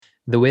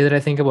the way that I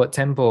think about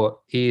tempo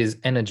is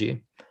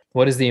energy.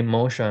 What is the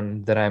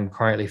emotion that I'm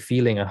currently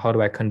feeling, and how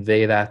do I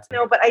convey that?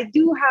 No, but I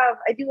do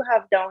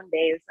have down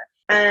days,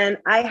 and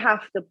I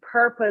have to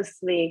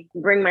purposely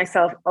bring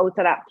myself out of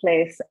that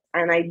place,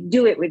 and I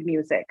do it with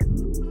music.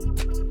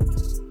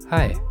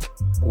 Hi,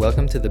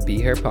 welcome to the Be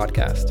Here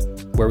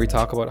podcast, where we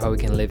talk about how we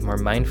can live more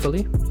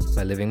mindfully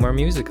by living more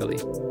musically.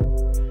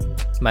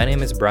 My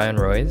name is Brian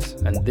Royce,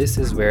 and this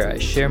is where I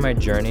share my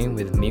journey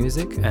with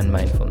music and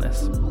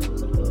mindfulness.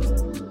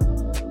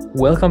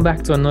 Welcome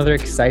back to another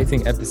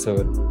exciting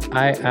episode.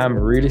 I am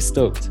really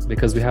stoked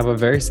because we have a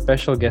very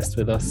special guest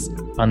with us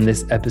on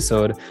this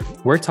episode.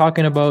 We're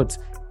talking about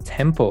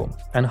tempo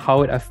and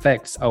how it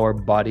affects our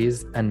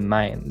bodies and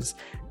minds.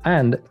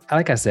 And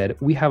like I said,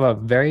 we have a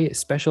very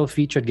special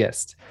featured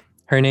guest.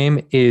 Her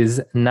name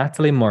is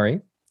Natalie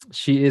Murray.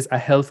 She is a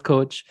health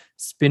coach,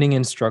 spinning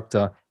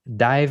instructor,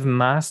 dive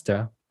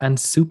master, and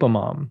super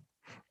mom.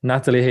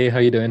 Natalie, hey, how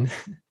you doing?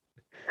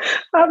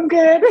 I'm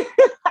good.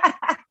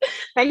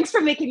 Thanks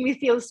for making me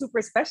feel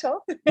super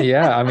special.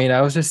 Yeah, I mean, I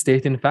was just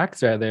stating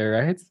facts right there,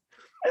 right?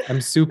 I'm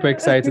super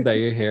excited that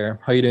you're here.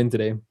 How are you doing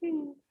today?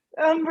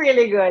 I'm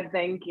really good.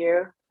 Thank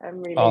you.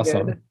 I'm really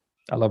Awesome. good.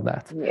 I love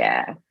that.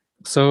 Yeah.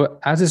 So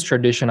as is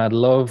tradition, I'd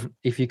love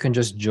if you can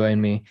just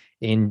join me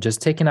in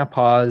just taking a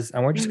pause,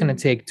 and we're just going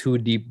to take 2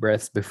 deep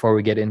breaths before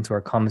we get into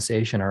our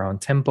conversation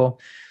around tempo.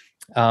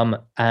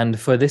 And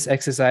for this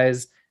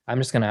exercise, I'm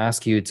just going to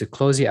ask you to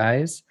close your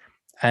eyes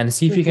and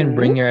see if you can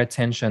bring your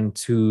attention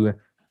to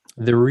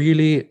the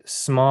really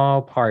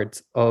small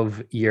part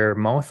of your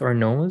mouth or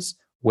nose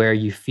where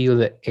you feel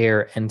the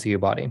air enter your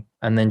body.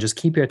 And then just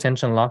keep your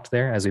attention locked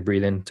there as we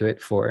breathe into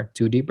it for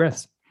 2 deep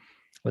breaths.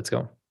 Let's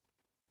go.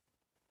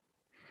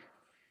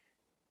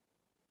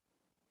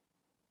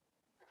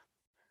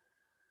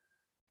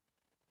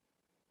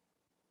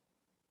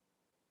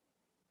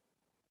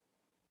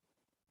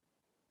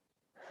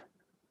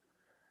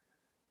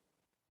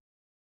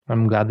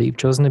 I'm glad that you've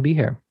chosen to be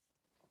here.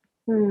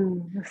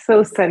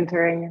 So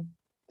centering,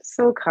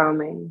 so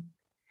calming.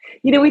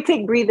 You know, we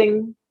take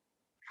breathing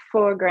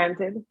for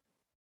granted.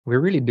 We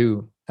really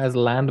do. As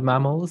land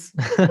mammals,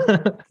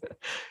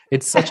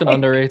 it's such an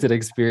underrated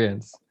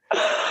experience.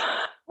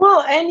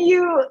 Well, and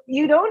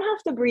you don't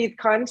have to breathe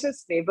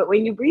consciously, but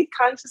when you breathe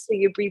consciously,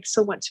 you breathe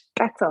so much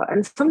better.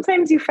 And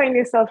sometimes you find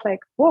yourself like,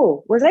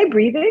 whoa, was I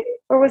breathing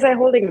or was I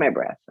holding my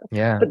breath?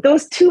 Yeah. But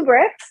those 2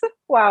 breaths,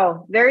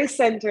 wow, very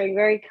centering,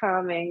 very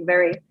calming,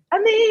 very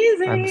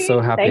amazing. I'm so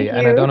happy.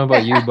 And I don't know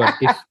about you, but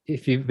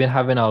if you've been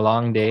having a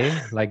long day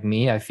like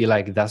me, I feel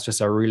like that's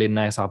just a really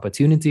nice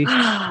opportunity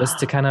just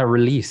to kind of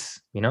release,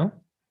 you know?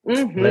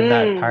 Let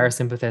that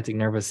parasympathetic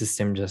nervous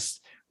system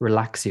just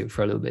relax you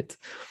for a little bit.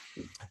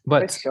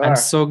 But sure. I'm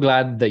so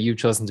glad that you've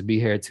chosen to be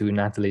here too,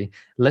 Natalie.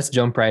 Let's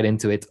jump right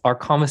into it. Our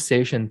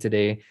conversation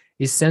today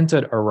is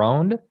centered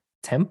around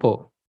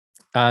tempo.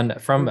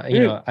 And from, you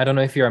know, I don't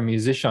know if you're a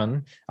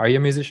musician. Are you a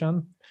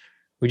musician?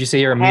 Would you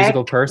say you're a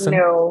musical person?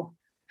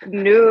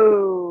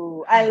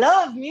 No. I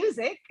love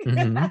music,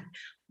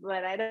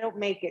 but I don't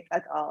make it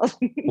at all.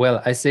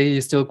 Well, I say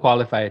you still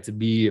qualify to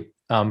be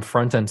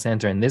front and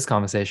center in this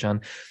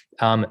conversation,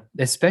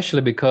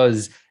 especially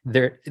because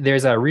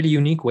there's a really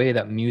unique way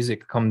that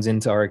music comes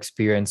into our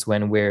experience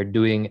when we're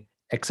doing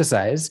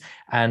exercise.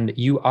 And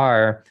you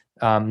are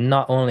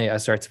not only a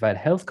certified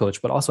health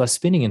coach, but also a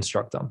spinning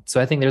instructor.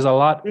 So I think there's a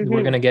lot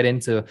we're going to get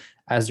into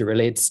as it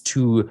relates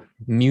to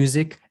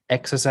music,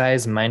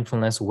 exercise,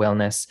 mindfulness,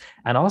 wellness,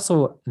 and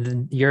also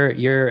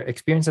your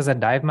experience as a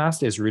dive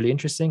master is really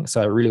interesting.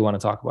 So I really want to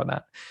talk about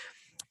that.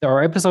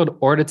 Our episode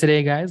order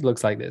today, guys,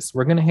 looks like this.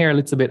 We're going to hear a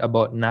little bit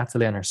about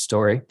Natalie and her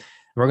story.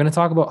 We're going to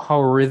talk about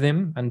how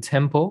rhythm and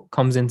tempo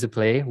comes into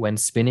play when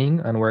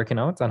spinning and working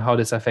out, and how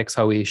this affects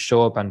how we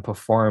show up and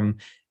perform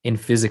in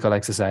physical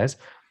exercise.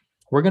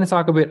 We're going to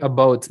talk a bit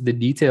about the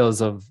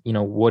details of, you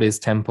know, what is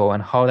tempo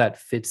and how that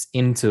fits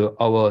into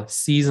our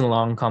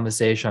season-long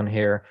conversation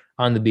here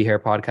on the Be Here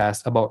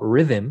podcast about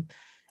rhythm.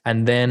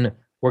 And then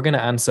we're going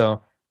to answer,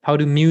 how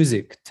do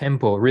music,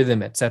 tempo,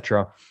 rhythm,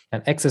 etc.,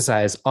 and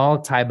exercise all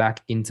tie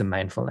back into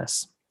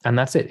mindfulness? And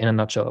that's it in a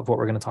nutshell of what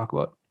we're going to talk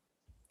about.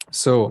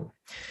 So,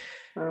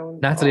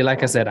 Natalie,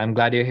 like I said, I'm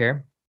glad you're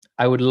here.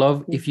 I would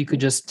love if you could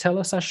just tell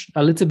us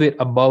a little bit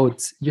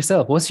about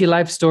yourself. What's your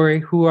life story?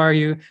 Who are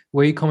you?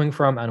 Where are you coming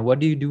from? And what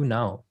do you do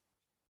now?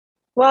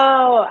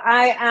 Well,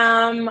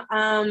 I'm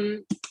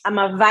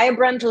a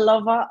vibrant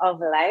lover of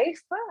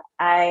life.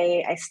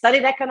 I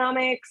studied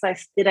economics. I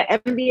did an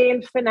MBA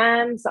in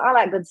finance, all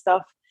that good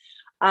stuff.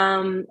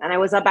 And I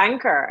was a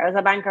banker. I was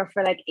a banker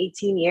for like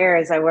 18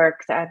 years. I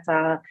worked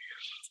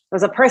I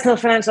was a personal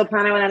financial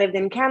planner when I lived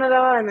in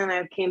Canada, and then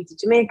I came to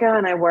Jamaica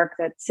and I worked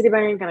at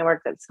Citibank and I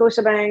worked at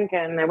Scotiabank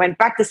and I went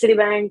back to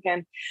Citibank,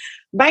 and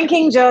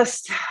banking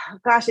just,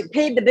 gosh, it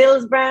paid the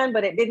bills, Brand,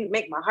 but it didn't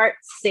make my heart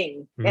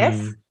sing.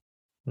 Yes.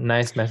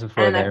 Nice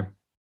metaphor there.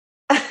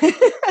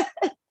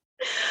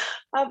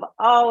 I've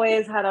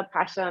always had a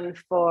passion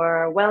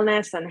for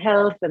wellness and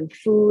health and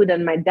food.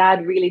 And my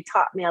dad really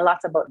taught me a lot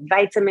about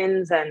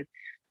vitamins and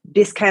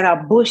this kind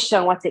of bush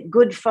and what's it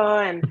good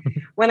for. And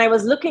when I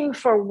was looking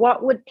for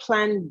what would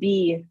plan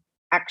B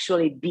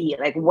actually be,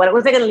 like what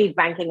was I going to leave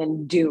banking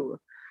and do?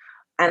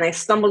 And I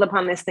stumbled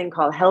upon this thing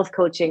called health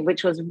coaching,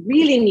 which was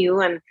really new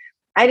and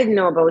I didn't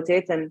know about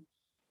it. And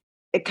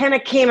it kind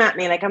of came at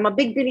me. Like, I'm a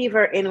big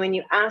believer in when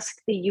you ask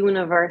the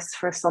universe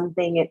for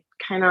something, it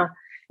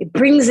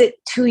brings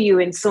it to you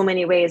in so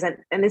many ways.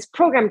 And this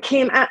program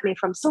came at me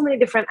from so many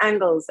different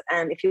angles.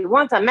 And if you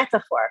want a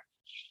metaphor,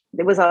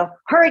 there was a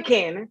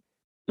hurricane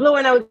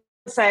blowing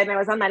outside, and I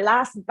was on my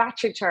last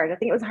battery charge. I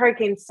think it was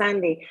Hurricane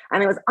Sandy.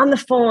 And I was on the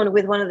phone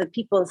with one of the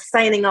people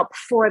signing up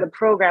for the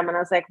program. And I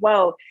was like,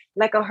 wow,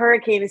 like a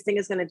hurricane, this thing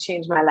is going to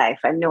change my life.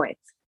 I know it.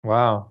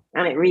 Wow.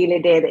 And it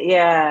really did.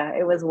 Yeah,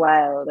 it was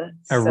wild.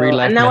 A real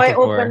life and now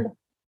metaphor. I opened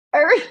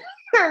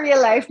a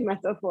real life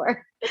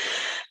metaphor.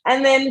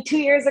 And then 2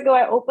 years ago,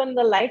 I opened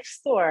the Life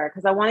Store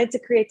because I wanted to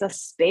create a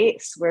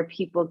space where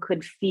people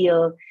could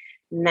feel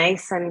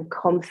nice and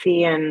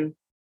comfy and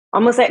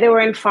almost like they were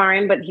in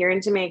foreign, but here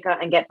in Jamaica,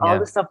 and get all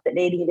the stuff that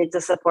they needed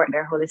to support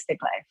their holistic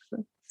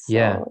life.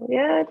 So,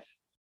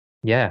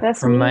 yeah.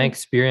 From my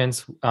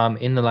experience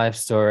in the Life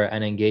Store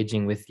and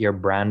engaging with your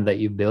brand that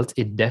you built,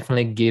 it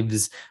definitely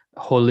gives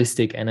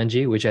holistic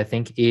energy, which I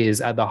think is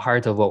at the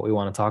heart of what we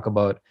want to talk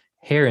about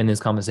here in this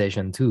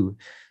conversation too.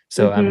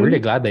 So I'm really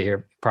glad that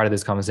you're part of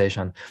this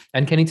conversation.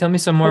 And can you tell me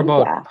some more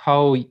about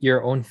how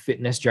your own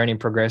fitness journey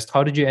progressed?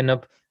 How did you end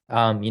up,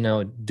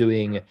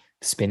 doing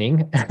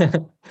spinning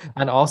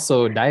and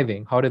also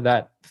diving? How did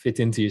that fit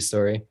into your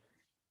story?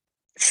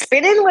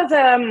 Spinning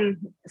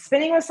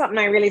was something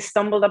I really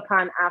stumbled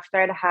upon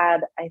after I'd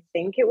had, I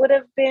think it would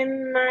have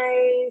been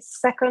my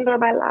second or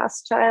my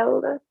last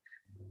child.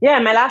 Yeah,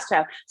 my last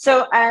child.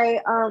 So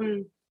I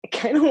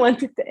kind of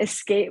wanted to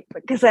escape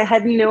because I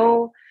had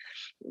no,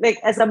 like,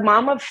 as a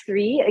mom of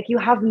three, like, you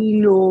have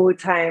no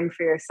time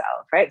for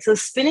yourself, right? So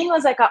spinning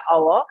was like an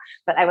hour,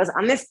 but I was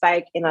on this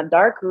bike in a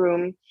dark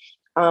room.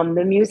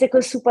 The music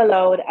was super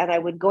loud, and I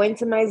would go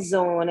into my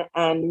zone,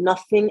 and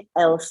nothing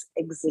else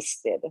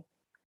existed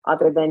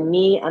other than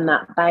me and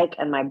that bike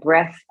and my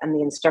breath and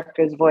the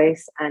instructor's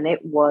voice. And it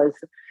was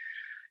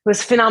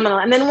phenomenal.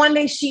 And then one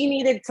day she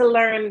needed to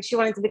learn, she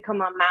wanted to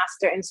become a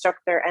master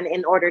instructor. And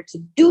in order to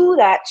do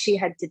that, she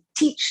had to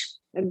teach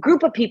a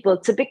group of people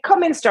to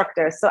become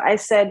instructors. So I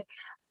said,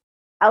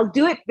 I'll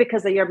do it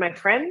because you're my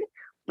friend,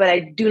 but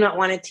I do not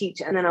want to teach.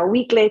 And then a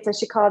week later,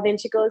 she called in,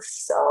 she goes,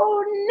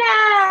 so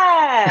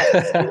Nat,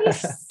 can you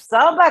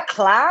sub a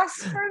class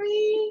for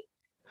me?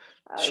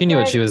 She knew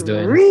what she was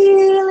doing.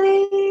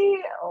 Really?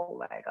 Oh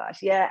my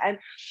gosh. Yeah. And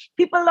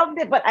people loved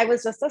it, but I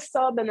was just a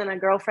sub. And then a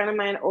girlfriend of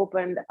mine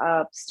opened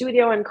a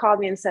studio and called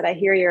me and said, I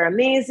hear you're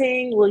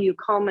amazing. Will you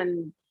come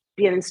and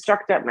be an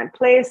instructor at my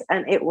place?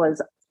 And it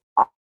was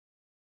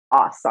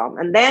awesome.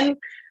 And then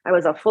I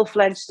was a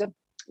full-fledged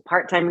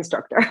part-time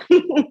instructor.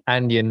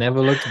 And you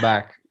never looked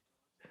back.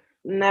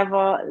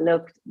 Never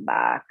looked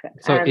back.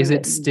 So and is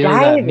it still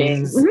diving. that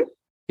means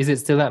is it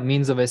still that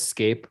means of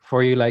escape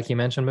for you, like you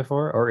mentioned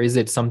before, or is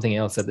it something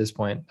else at this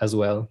point as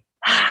well?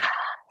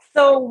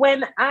 So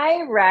when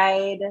I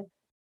ride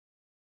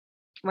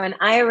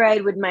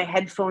with my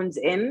headphones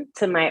in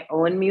to my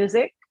own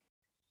music,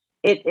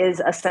 it is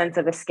a sense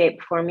of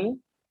escape for me.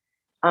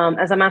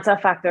 As a matter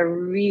of fact, a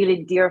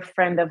really dear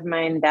friend of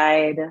mine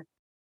died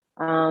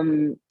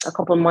a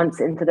couple months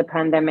into the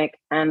pandemic,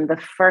 and the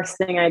first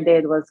thing I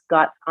did was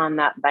got on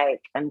that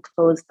bike and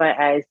closed my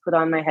eyes, put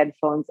on my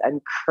headphones,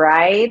 and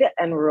cried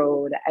and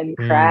rode and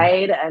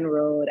cried and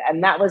rode.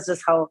 And that was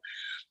just how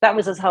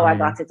I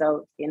got it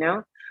out, you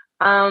know.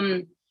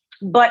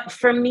 But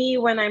for me,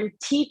 when I'm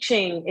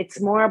teaching, it's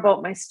more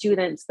about my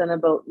students than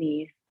about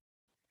me.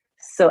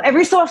 So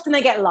every so often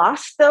I get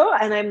lost though,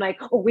 and I'm like,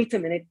 oh, wait a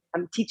minute,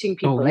 I'm teaching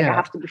people. Like, I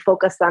have to be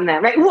focused on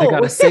that, right? Whoa, I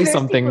gotta say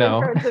something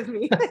now. In front of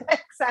me.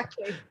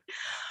 Exactly.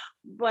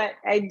 But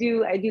I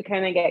do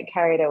kind of get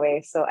carried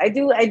away. So I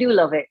do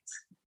love it.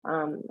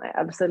 I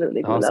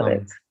absolutely do love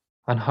it.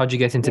 And how'd you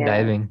get into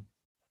diving?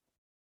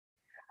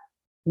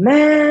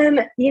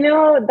 Man, you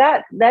know,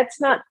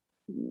 that's not,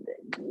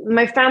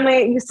 my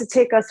family used to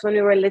take us when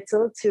we were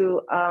little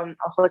to a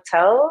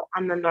hotel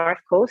on the North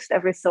Coast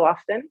every so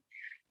often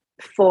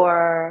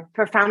for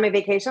family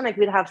vacation. Like,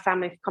 we'd have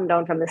family come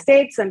down from the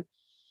States, and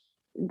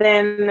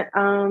then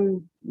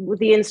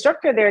the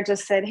instructor there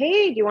just said,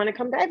 hey, do you want to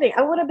come diving?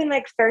 I would have been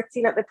like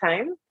 13 at the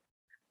time,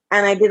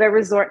 and I did a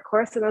resort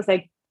course, and I was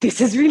like,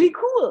 this is really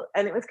cool.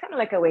 And it was kind of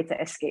like a way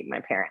to escape my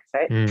parents,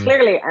 right?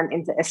 Clearly I'm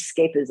into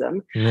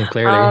escapism.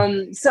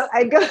 Clearly. So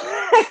I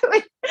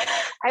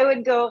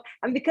would go,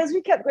 and because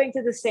we kept going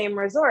to the same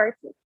resort,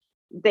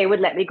 they would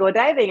let me go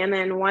diving. And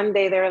then one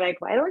day they were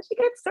like, why don't you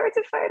get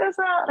certified as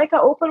an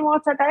open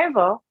water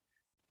diver?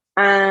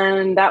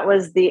 And that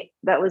was the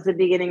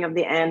beginning of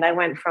the end. I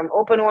went from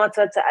open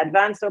water to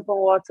advanced open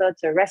water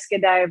to rescue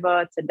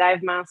diver to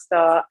dive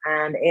master.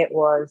 And it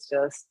was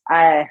just,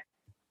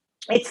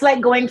 it's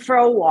like going for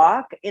a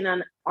walk in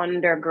an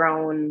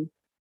underground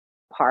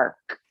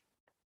park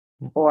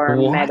or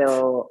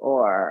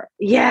meadow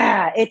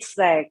it's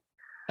like,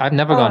 I've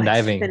never gone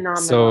diving.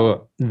 Phenomenal.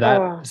 So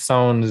that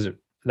sounds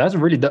That's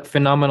really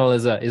phenomenal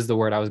is the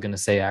word I was going to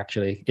say,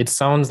 actually. It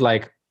sounds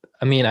like,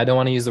 I mean, I don't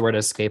want to use the word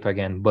escape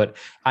again, but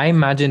I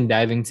imagine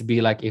diving to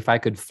be like if I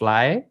could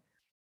fly,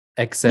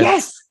 except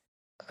Yes,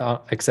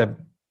 except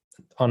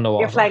you're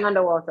underwater. flying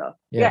underwater.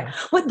 Yeah. Yeah.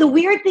 But the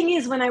weird thing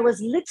is, when I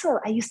was little,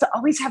 I used to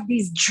always have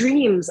these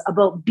dreams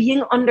about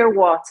being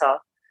underwater,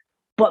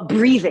 but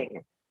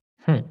breathing.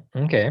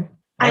 Okay. All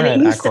And it right,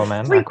 used to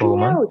Aquaman, freak me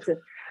Aquaman. out.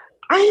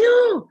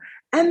 I know.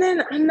 And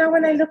now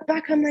when I look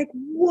back, I'm like,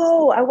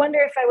 whoa, I wonder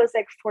if I was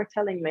like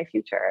foretelling my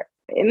future.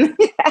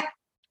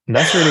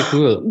 That's really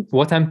cool.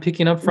 What I'm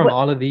picking up from What,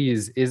 all of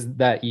these is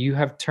that you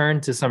have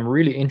turned to some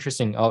really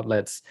interesting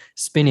outlets,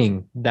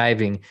 spinning,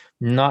 diving,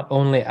 not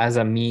only as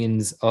a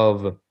means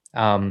of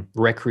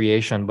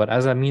recreation, but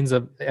as a means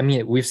of, I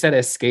mean, we've said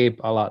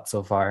escape a lot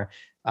so far.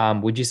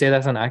 Would you say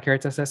that's an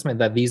accurate assessment,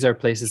 that these are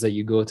places that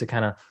you go to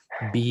kind of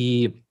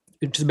be,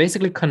 just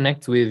basically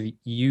connect with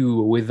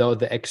you without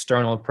the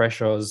external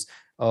pressures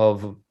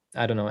of,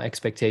 I don't know,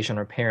 expectation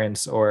or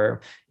parents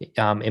or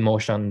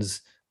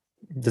emotions?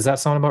 Does that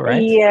sound about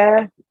right?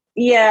 yeah.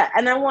 Yeah.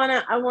 And I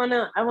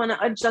wanna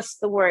adjust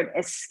the word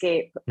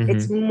escape.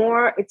 It's Hmm.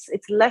 more, it's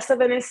less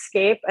of an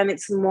escape and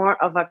it's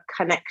more of a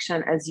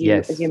connection, as you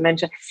Yes.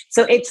 mentioned.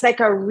 So it's like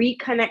a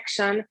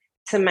reconnection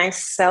to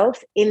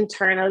myself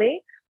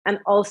internally. And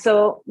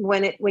also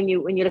when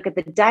you look at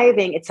the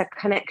diving, it's a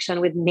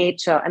connection with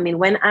nature. I mean,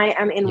 when I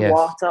am in Yes.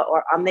 water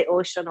or on the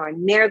ocean or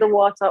near the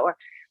water or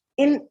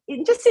in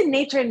just in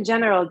nature in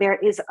general,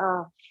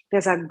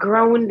 there's a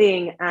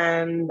grounding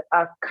and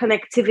a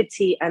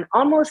connectivity and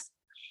almost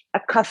a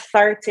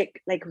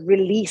cathartic like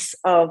release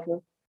of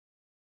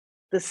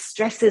the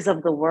stresses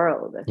of the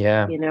world,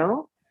 Yeah. you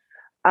know?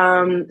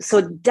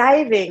 So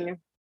diving,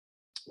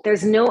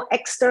 there's no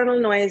external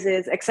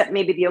noises except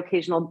maybe the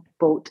occasional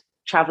boat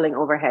traveling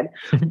overhead,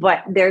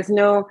 but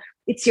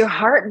it's your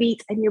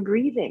heartbeat and your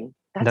breathing.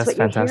 That's That's what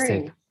you're fantastic.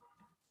 hearing.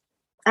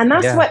 And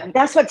Yeah.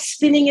 that's what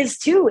spinning is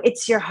too.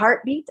 It's your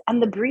heartbeat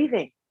and the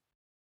breathing.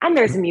 And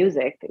there's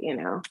music.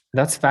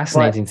 That's But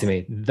fascinating to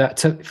me. That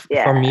took for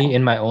yeah. me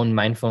in my own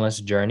mindfulness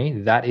journey,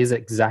 that is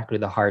exactly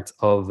the heart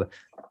of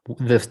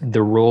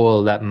the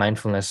role that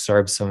mindfulness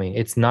serves for me.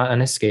 It's not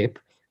an escape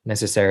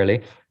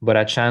necessarily, but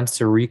a chance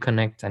to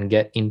reconnect and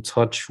get in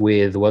touch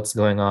with what's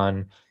going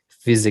on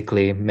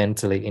physically,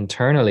 mentally,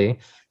 internally.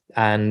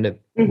 And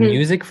Hmm.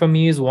 music for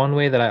me is one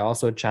way that I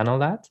also channel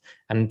that.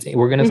 And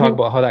we're going to talk Hmm.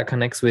 about how that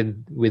connects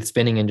with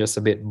spinning in just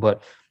a bit.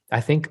 But I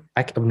think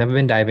I've never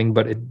been diving,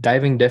 but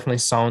diving definitely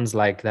sounds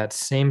like that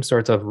same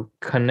sort of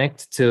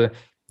connect to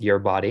your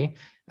body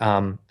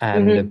and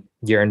Hmm.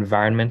 your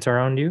environment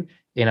around you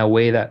in a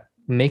way that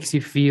makes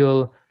you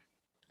feel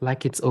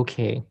like it's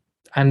okay.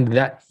 And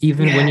that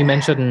even when you Yeah.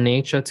 mentioned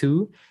nature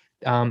too,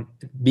 um,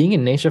 being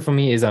in nature for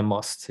me is a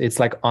must. It's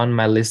like on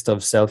my list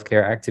of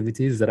self-care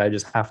activities that I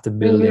just have to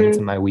build into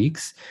Hmm. my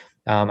weeks.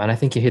 And I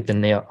think you hit the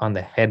nail on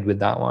the head with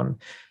that one.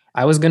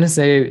 I was gonna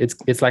say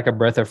it's like a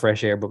breath of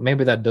fresh air, but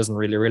maybe that doesn't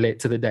really relate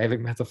to the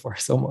diving metaphor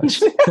so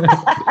much.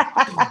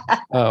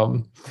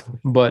 um,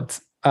 but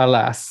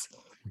alas,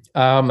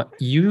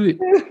 you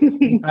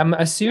I'm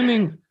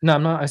assuming, no,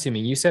 I'm not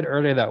assuming. You said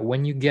earlier that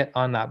when you get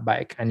on that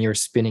bike and you're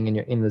spinning and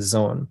you're in the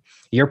zone,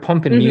 you're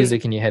pumping Hmm.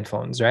 music in your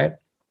headphones, right?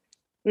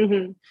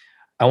 Hmm.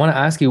 I want to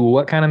ask you,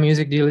 what kind of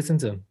music do you listen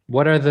to?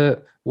 What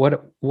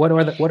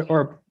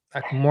or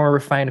a more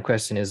refined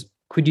question is,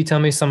 could you tell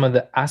me some of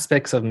the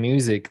aspects of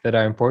music that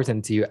are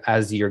important to you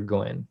as you're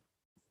going?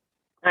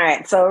 All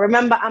right. So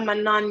remember, I'm a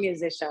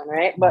non-musician,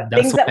 right? But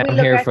That's things why that we I'm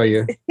look here at for is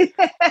you.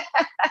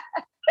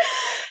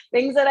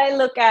 things that I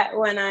look at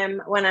when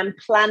I'm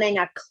planning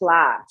a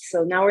class.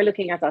 So now we're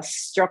looking at a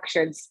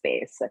structured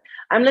space.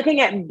 I'm looking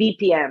at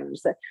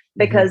BPMs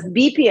because Mhm.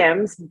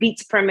 BPMs,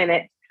 beats per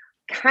minute,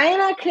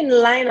 kind of can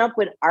line up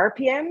with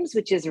RPMs,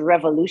 which is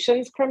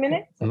revolutions per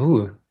minute,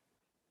 Ooh,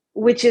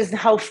 which is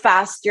how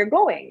fast you're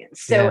going.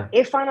 So yeah.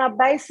 if on a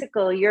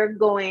bicycle you're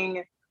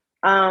going,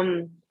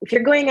 if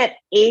you're going at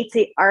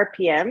 80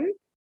 RPM,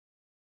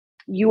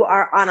 you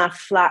are on a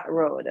flat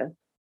road,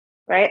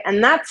 right?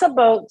 And that's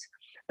about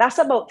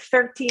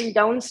 13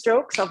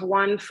 downstrokes of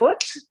 1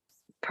 foot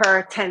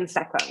per 10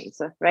 seconds,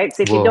 right?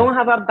 So if you don't Whoa.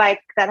 have a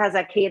bike that has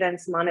a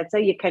cadence monitor,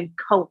 you can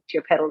count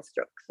your pedal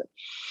strokes.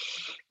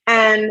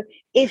 And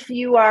if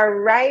you are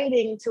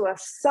riding to a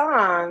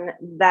song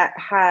that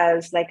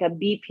has like a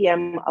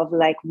BPM of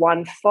like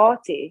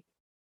 140,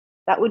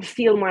 that would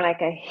feel more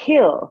like a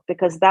hill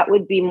because that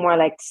would be more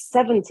like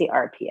 70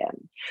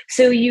 RPM.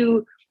 So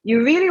you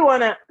really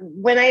want to,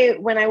 when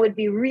I would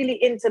be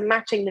really into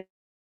matching the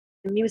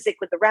music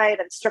with the ride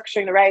and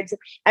structuring the rides,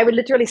 I would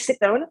literally sit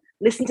down,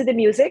 listen to the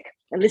music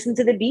and listen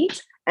to the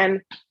beat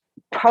and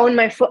pound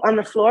my foot on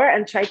the floor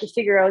and try to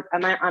figure out,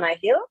 am I on a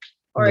hill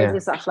or is Yeah.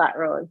 this a flat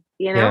road?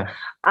 Yeah.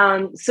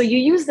 So you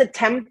use the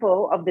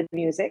tempo of the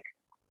music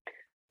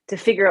to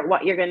figure out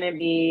what you're going to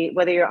be,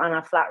 whether you're on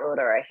a flat road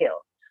or a hill.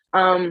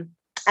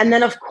 And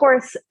then of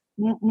course,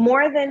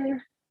 more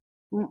than,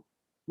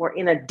 or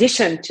in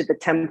addition to the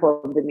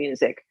tempo of the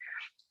music,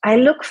 I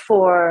look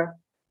for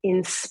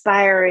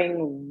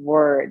inspiring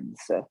words.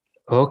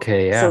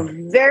 Okay, So yeah.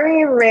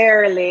 very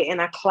rarely in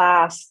a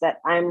class that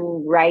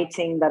I'm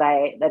writing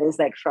that is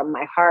like from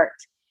my heart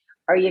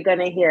are you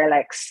gonna hear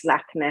like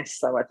slackness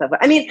or whatever.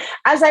 I mean,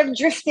 as I've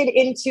drifted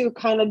into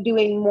kind of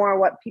doing more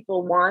what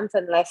people want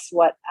and less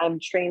what I'm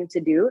trained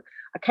to do,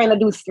 I kind of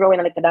do throw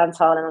in like a dance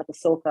hall and like a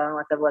soca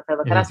and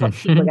whatever, because that's what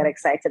people get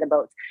excited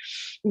about.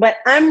 But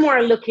I'm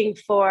more looking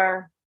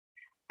for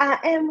I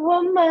am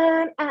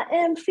woman, I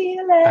am I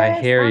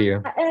fearless, hear I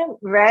you. am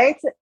right.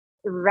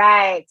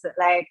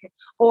 Like,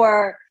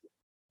 or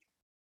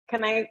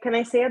can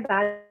I say a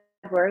bad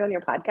word on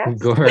your podcast?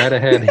 Go right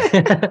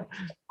ahead.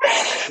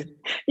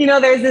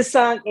 There's this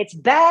song, it's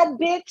bad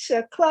bitch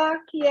o'clock,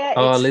 yeah,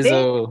 Oh, it's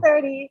Lizzo.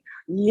 30.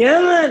 Yeah,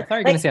 I man. thought you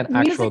were gonna Like say an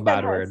actual music that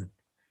bad has, word.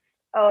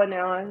 oh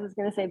no, I was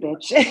gonna say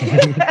bitch.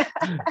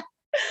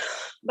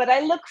 But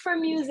I look for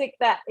music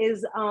that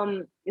is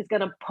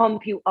gonna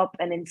pump you up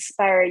and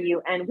inspire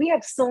you. And we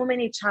have so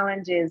many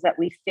challenges that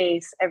we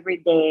face every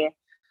day.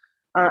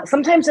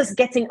 Sometimes just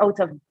getting out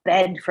of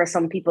bed for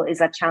some people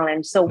is a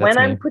challenge. So That's when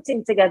me. I'm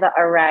putting together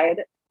a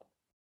ride,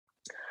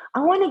 I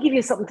want to give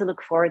you something to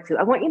look forward to.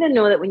 I want you to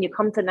know that when you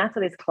come to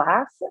Natalie's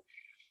class,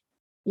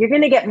 you're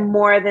going to get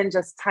more than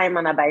just time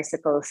on a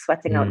bicycle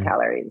sweating out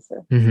calories.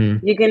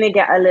 Mm-hmm. You're going to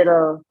get a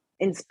little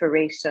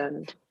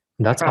inspiration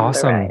That's from the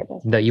ride.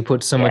 awesome that you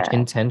put so much Yeah.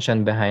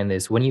 intention behind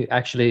this. When you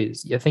actually,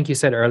 I think you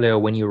said earlier,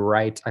 when you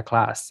write a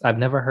class, I've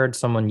never heard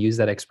someone use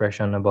that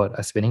expression about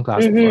a spinning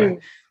class before.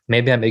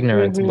 Maybe I'm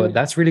ignorant, but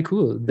that's really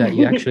cool that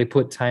you actually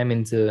put time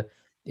into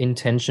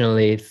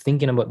intentionally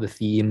thinking about the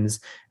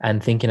themes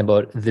and thinking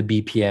about the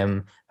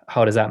BPM.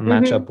 How does that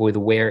match up with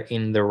where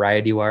in the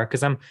ride you are?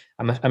 Because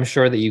I'm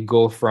sure that you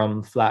go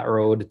from flat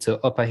road to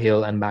up a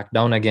hill and back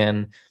down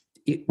again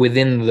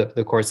within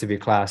the course of your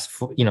class,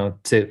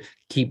 to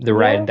keep the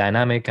ride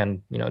dynamic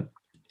and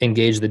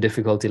engage the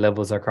difficulty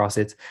levels across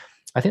it.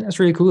 I think that's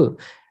really cool.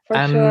 For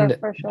And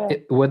sure.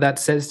 what that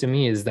says to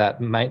me is that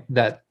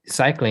that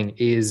cycling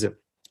is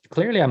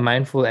clearly a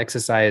mindful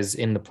exercise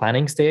in the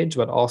planning stage,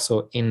 but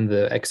also in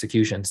the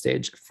execution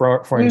stage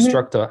for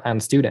instructor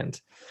and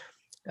student.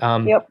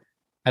 Yep.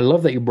 I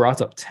love that you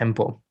brought up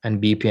tempo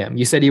and BPM.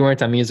 You said you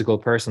weren't a musical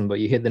person, but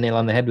you hit the nail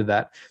on the head with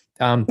that.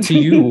 To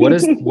you,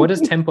 what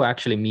does tempo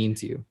actually mean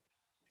to you?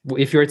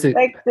 If you were to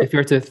Like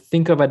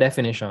think of a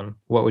definition,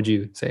 what would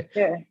you say?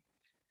 yeah,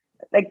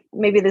 like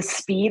maybe the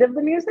speed of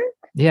the music.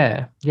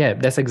 Yeah,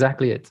 that's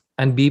exactly it.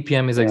 And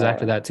BPM is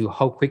exactly Yeah. that too.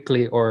 How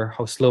quickly or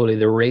how slowly,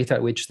 the rate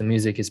at which the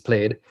music is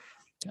played.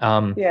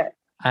 Yeah.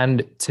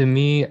 And to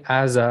me,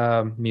 as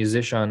a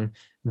musician,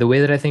 the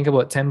way that I think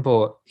about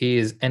tempo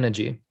is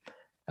energy.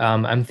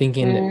 I'm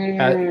thinking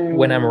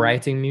when I'm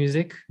writing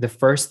music, the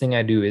first thing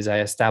I do is I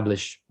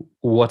establish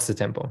what's the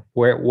tempo,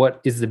 what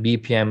is the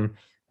BPM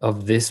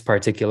of this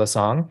particular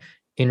song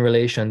in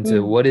relation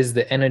to what is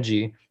the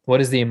energy, what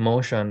is the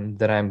emotion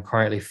that I'm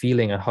currently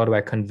feeling, and how do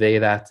I convey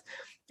that.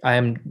 I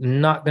am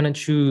not going to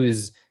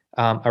choose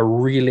a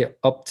really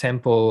up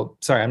tempo.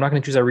 Sorry, I'm not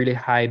going to choose a really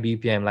high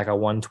BPM like a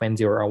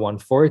 120 or a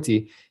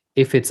 140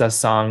 if it's a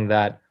song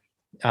that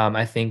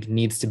I think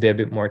needs to be a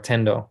bit more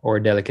tender or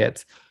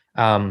delicate.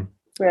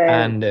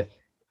 And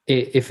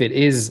if it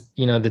is,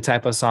 the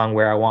type of song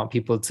where I want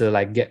people to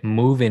like get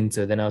moving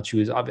to, then I'll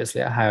choose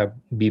obviously a higher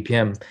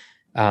BPM.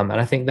 And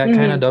I think that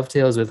kind of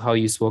dovetails with how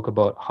you spoke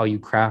about how you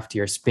craft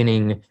your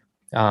spinning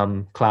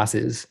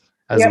classes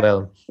as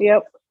well.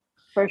 Yep.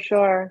 For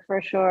sure.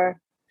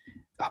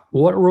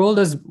 What role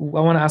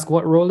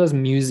does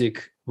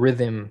music,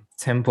 rhythm,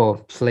 tempo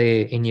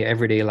play in your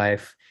everyday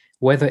life,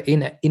 whether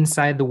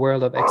inside the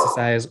world of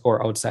exercise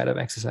or outside of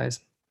exercise?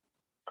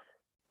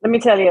 Let me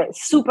tell you,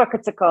 super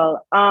critical.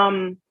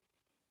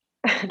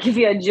 Give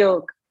you a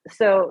joke.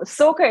 So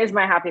soca is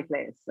my happy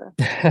place,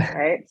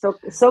 right? So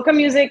soca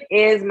music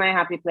is my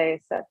happy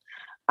place.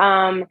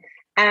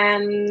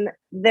 And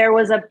there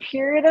was a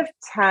period of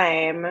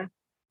time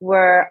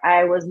where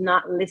I was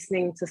not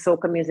listening to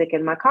soca music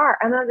in my car,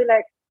 and I'd be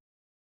like,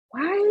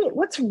 "Why?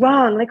 What's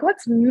wrong? Like,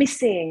 what's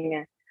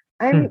missing?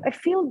 I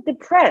feel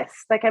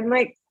depressed. Like, I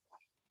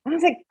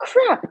was like,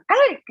 crap,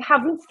 I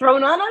haven't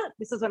thrown on a,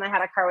 this is when I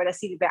had a car with a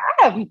CD player.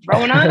 I haven't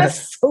thrown on a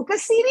soca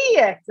CD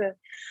yet."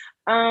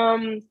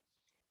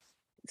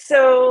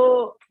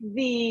 So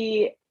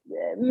the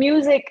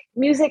music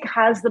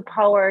has the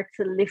power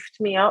to lift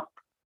me up,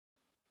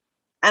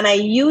 and I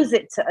use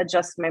it to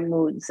adjust my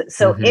moods.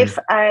 So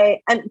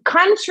and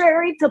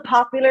contrary to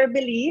popular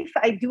belief,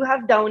 I do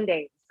have down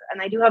days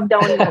and I do have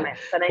down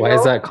moments. And I Why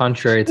is that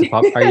contrary to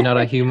pop? Are you not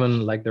a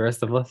human like the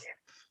rest of us?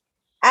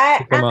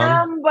 I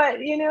am, but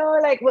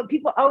like what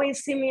people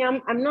always see me,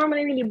 I'm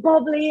normally really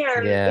bubbly,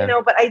 and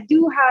but I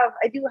do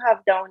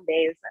have down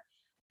days,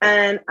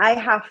 and I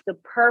have to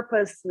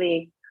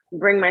purposely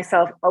bring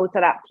myself out of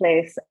that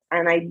place,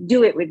 and I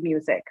do it with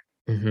music.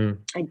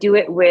 I do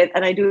it with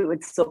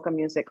soca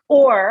music,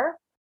 or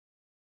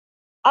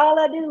all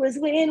I do is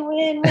win,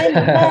 no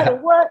matter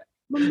what.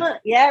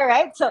 Yeah,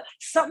 right. So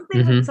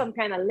something with some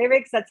kind of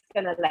lyrics that's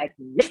gonna like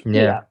lift me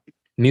up.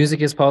 Music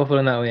is powerful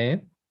in that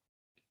way.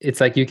 It's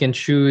like you can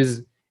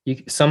choose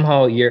you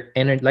somehow your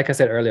energy, like I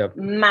said earlier,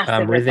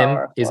 Massively rhythm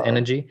is powerful.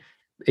 energy.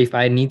 If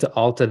I need to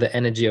alter the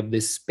energy of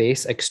this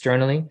space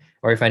externally,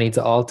 or if I need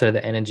to alter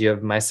the energy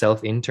of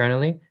myself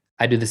internally,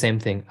 I do the same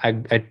thing.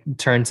 I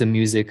turn to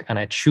music and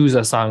I choose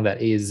a song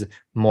that is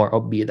more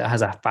upbeat, that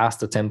has a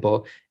faster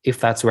tempo, if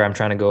that's where I'm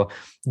trying to go.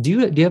 Do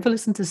you ever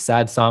listen to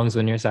sad songs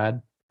when you're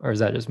sad, or is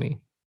that just me?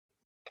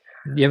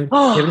 Do you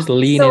ever just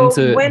lean So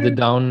into the when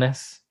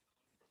downness?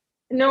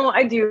 no,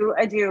 I do,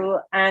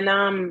 and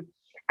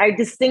I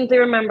distinctly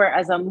remember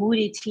as a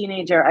moody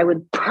teenager, I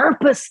would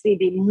purposely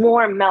be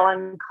more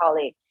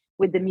melancholy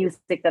with the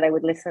music that I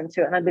would listen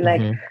to, and I'd be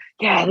like, Mm-hmm.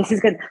 "Yeah, this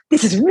is good.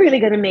 This is really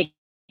going to make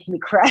me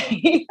cry."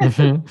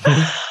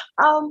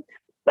 Mm-hmm. um,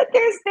 but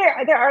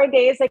there are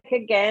days like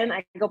again,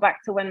 I go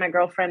back to when my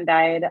girlfriend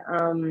died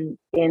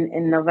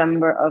in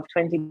November of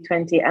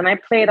 2020, and I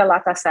played a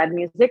lot of sad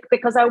music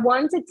because I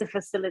wanted to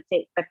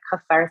facilitate the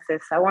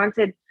catharsis. I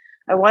wanted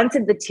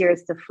the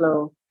tears to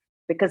flow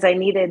because I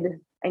needed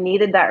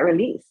that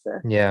release,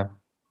 Yeah,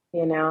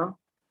 you know.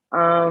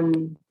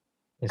 Um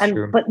it's and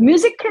true. but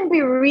music can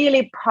be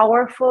really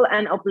powerful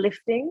and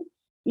uplifting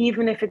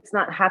even if it's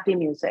not happy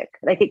music.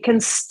 Like it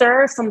can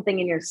stir something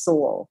in your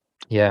soul.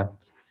 Yeah.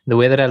 The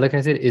way that I look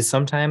at it is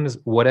sometimes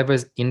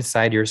whatever's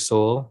inside your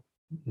soul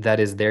that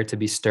is there to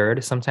be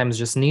stirred sometimes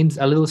just needs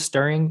a little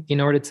stirring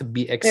in order to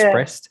be Yeah,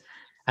 expressed.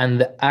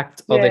 And the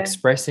act of yeah.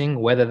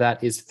 expressing, whether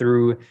that is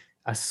through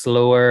a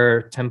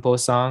slower tempo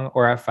song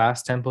or a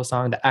fast tempo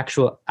song, the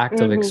actual act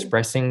of Hmm.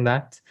 expressing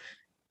that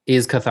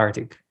is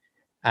cathartic.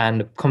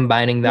 And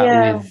combining that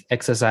Yeah. with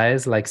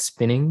exercise like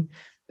spinning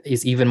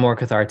is even more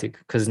cathartic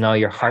because now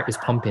your heart is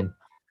pumping,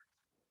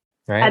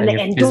 right? And And the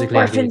you're physically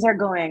endorphins active. are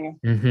going.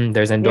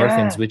 There's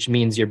endorphins, Yeah. which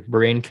means your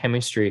brain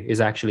chemistry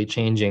is actually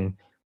changing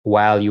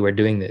while you are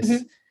doing this.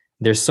 Hmm.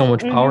 There's so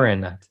much power Hmm.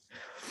 in that.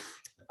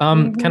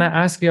 Can I Hmm.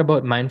 ask you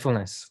about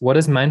mindfulness? What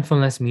does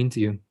mindfulness mean to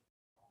you?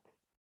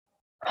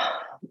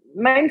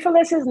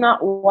 Mindfulness is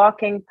not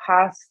walking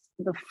past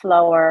the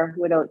flower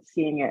without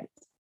seeing it.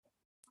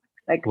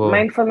 Like Whoa.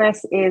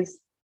 mindfulness is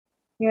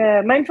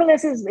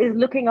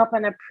looking up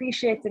and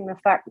appreciating the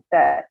fact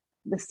that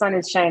the sun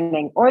is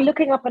shining, or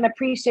looking up and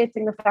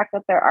appreciating the fact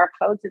that there are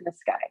clouds in the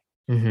sky.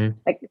 Mm-hmm.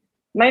 Like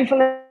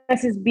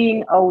mindfulness is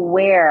being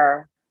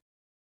aware.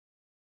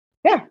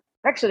 Yeah,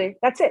 actually,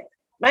 that's it.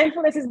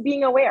 Mindfulness is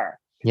being aware.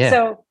 Yeah.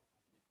 So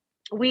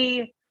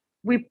we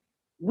we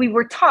we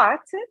were taught,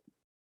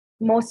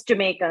 most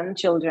Jamaican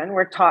children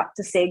were taught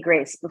to say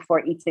grace before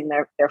eating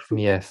their food.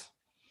 Yes.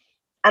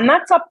 And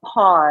that's a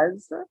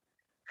pause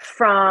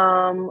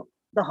from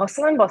the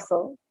hustle and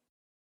bustle,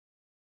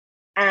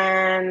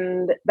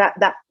 and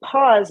that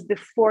pause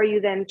before you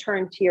then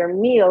turn to your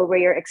meal, where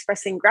you're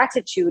expressing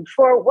gratitude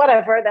for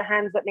whatever, the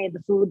hands that made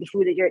the food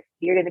that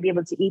you're going to be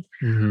able to eat.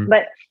 Mm-hmm.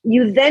 But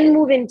you then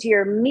move into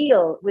your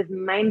meal with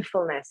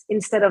mindfulness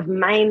instead of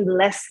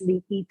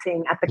mindlessly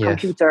eating at the Yes.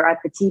 computer, at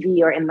the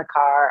TV, or in the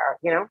car,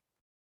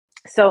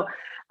 so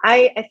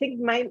I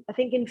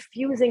think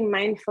infusing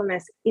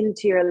mindfulness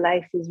into your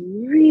life is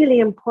really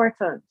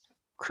important,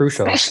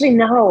 Crucial. especially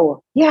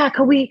now. Yeah,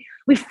 because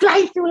we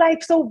fly through life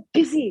so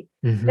busy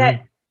that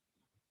Mm-hmm.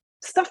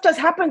 stuff just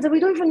happens and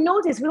we don't even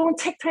notice. We don't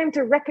take time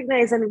to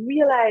recognize and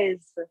realize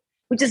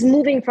we're just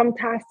moving from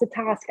task to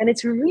task, and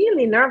it's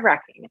really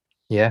nerve-wracking.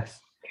 Yes.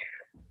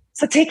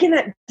 So taking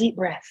that deep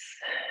breath,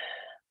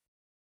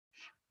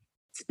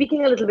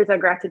 speaking a little bit of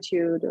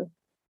gratitude,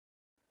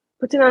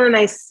 putting on a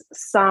nice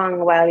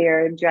song while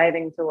you're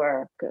driving to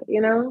work,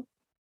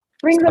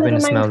 brings a Stopping little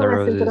to smell the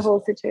mindfulness into the roses.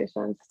 whole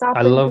situation. I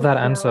Stopping love to that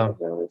smell answer.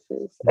 the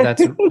roses.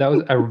 That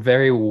was a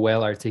very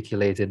well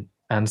articulated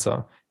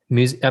answer.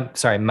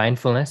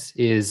 Mindfulness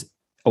is Mhm.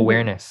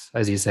 awareness,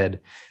 as you said.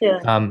 Yeah.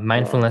 Yeah.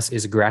 Mindfulness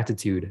is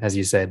gratitude, as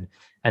you said,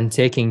 and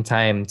taking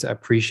time to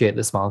appreciate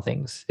the small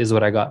things is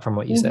what I got from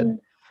what you said. Hmm.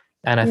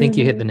 And I think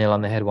you hit the Hmm. nail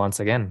on the head once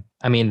again.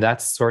 I mean,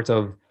 that's sort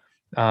of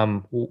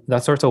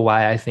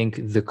why I think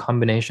the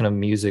combination of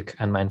music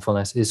and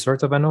mindfulness is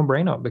sort of a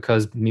no-brainer,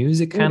 because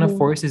music kind of Hmm.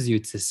 forces you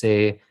to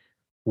say,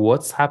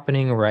 what's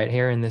happening right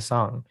here in this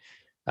song?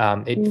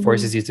 It Hmm.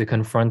 forces you to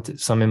confront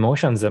some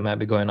emotions that might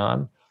be going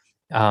on.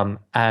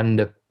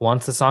 And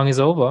once the song is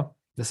over,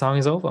 the song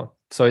is over.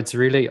 So it's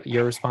really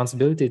your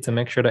responsibility to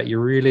make sure that you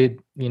really,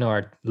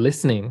 are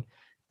listening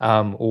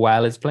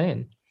while it's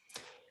playing.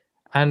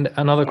 And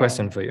another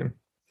question Yeah. for you.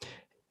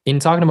 In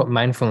talking about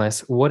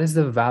mindfulness, what is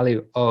the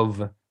value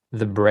of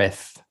the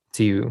breath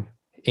to you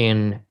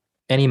in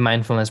any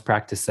mindfulness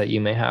practice that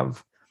you may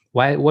have?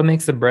 What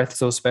makes the breath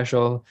so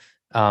special?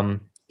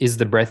 Is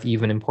the breath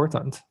even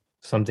important?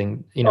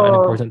 Something, an Oh,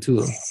 important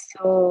tool.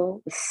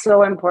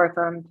 so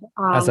important.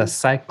 As a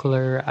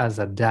cycler, as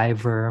a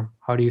diver,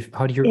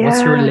 what's your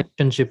Yeah.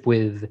 relationship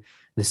with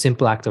the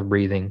simple act of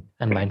breathing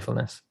and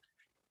mindfulness?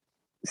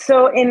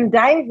 So in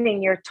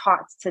diving, you're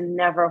taught to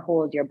never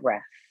hold your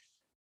breath,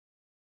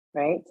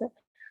 right?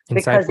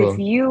 Because Insightful. if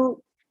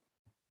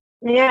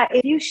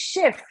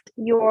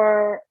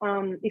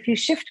you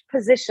shift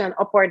position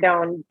up or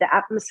down, the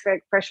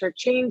atmospheric pressure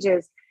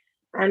changes,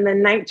 And the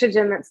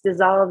nitrogen that's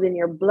dissolved in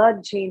your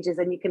blood changes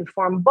and you can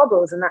form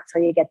bubbles, and that's how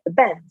you get the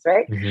bends,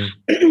 right?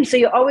 Mm-hmm. So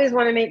you always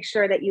want to make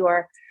sure that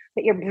you're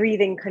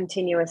breathing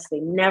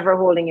continuously, never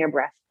holding your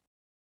breath.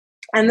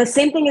 And the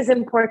same thing is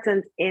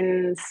important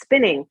in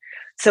spinning.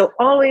 So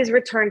always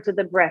return to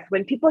the breath.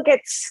 When people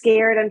get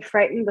scared and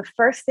frightened, the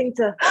first thing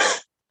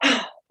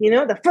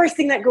the first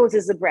thing that goes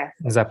is the breath.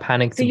 Is that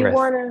panic So to breath?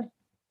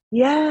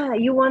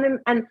 you want to,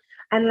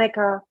 and like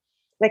a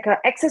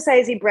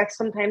exercisey breath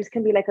sometimes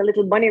can be like a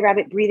little bunny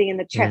rabbit breathing in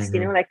the chest,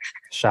 Mm-hmm. like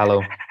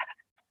Shallow.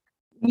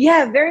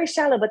 Yeah, very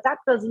shallow, but that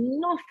does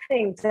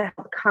nothing to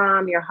help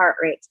calm your heart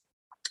rate.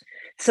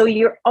 So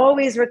you're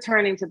always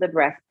returning to the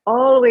breath,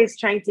 always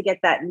trying to get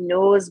that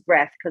nose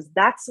breath, because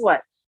that's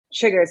what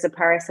triggers the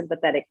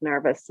parasympathetic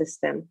nervous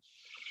system.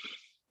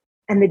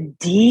 And the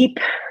deep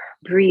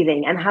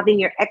breathing and having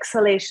your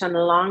exhalation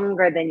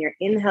longer than your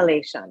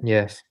inhalation.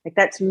 Yes. Like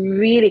that's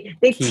really,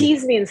 they Key.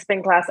 tease me in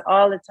spin class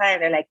all the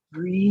time. They're like,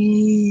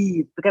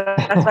 breathe, because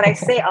that's what I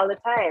say all the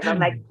time. I'm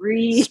like,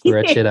 breathe.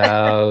 Stretch it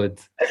out.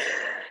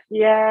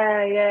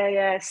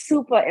 Yeah.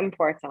 Super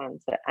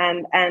important.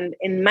 And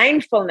in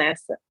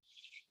mindfulness,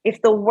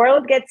 if the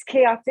world gets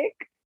chaotic,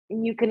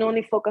 you can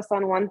only focus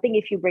on one thing.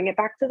 If you bring it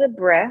back to the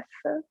breath,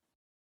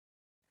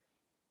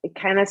 it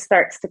kind of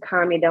starts to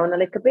calm you down a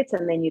little bit,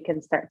 and then you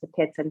can start to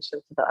pay attention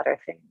to the other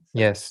things.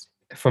 Yes.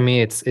 For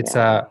me,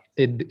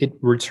 it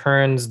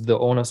returns the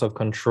onus of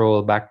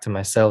control back to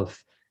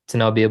myself to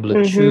now be able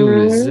to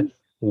choose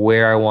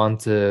where I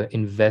want to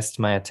invest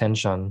my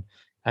attention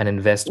and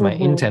invest my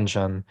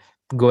intention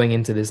going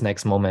into this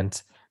next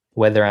moment,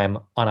 whether I'm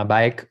on a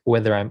bike,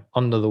 whether I'm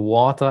under the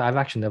water. I've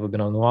actually never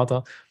been on the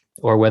water,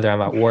 or whether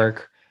I'm at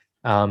work.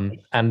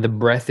 And the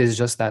breath is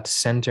just that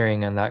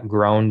centering and that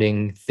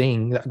grounding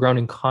thing, that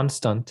grounding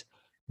constant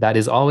that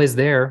is always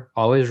there,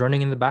 always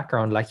running in the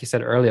background. Like you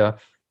said earlier,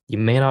 you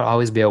may not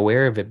always be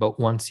aware of it, but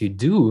once you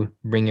do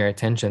bring your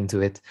attention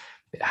to it,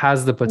 it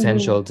has the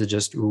potential to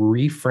just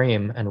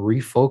reframe and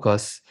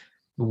refocus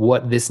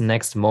what this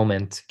next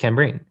moment can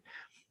bring.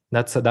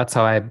 That's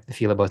how I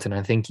feel about it. And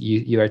I think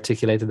you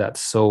articulated that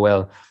so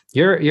well.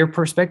 Your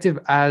perspective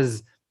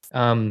as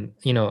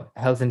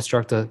health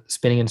instructor,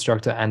 spinning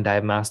instructor, and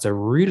dive master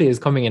really is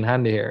coming in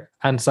handy here.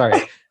 And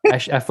sorry,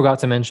 I forgot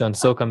to mention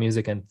soca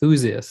music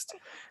enthusiast.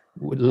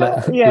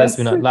 Yes.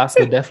 Last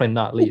but definitely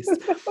not least.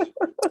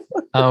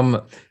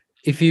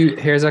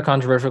 Here's a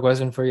controversial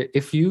question for you.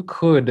 If you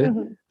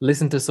could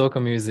listen to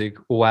soca music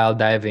while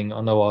diving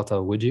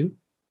underwater, would you?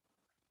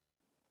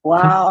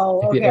 Wow.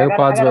 If your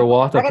AirPods were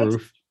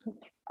waterproof.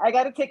 I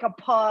got to take a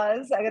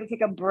pause. I got to take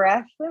a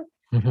breath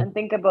and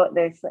think about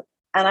this.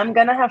 And I'm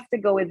going to have to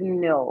go with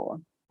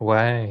no.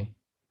 Why?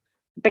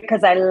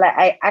 Because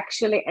I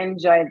actually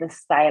enjoy the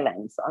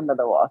silence under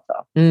the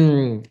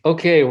water.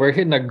 Okay, we're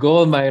hitting a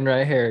gold mine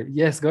right here.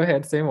 Yes, go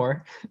ahead. Say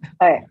more.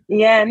 I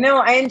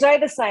enjoy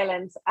the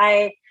silence.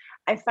 I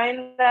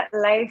find that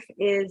life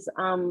is,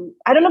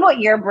 I don't know about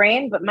your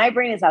brain, but my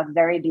brain is a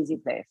very busy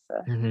place.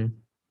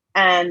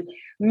 And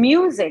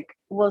music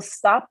will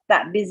stop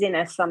that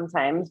busyness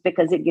sometimes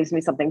because it gives me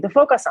something to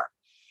focus on.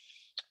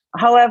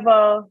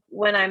 However,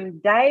 when I'm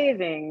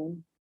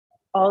diving,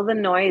 all the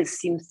noise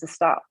seems to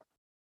stop.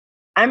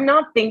 I'm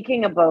not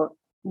thinking about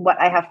what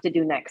I have to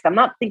do next. I'm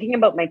not thinking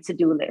about my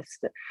to-do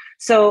list.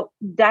 So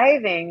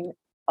diving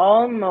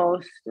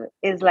almost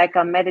is like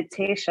a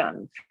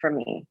meditation for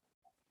me.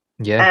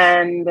 Yes.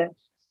 And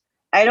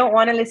I don't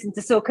want to listen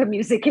to soca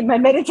music in my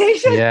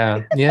meditation.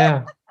 Yeah.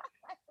 It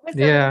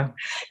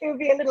would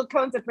be a little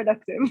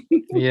counterproductive.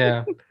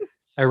 Yeah.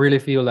 I really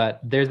feel that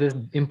there's this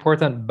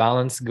important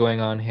balance going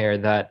on here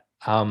that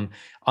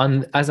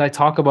as I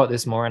talk about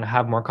this more and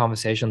have more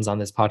conversations on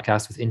this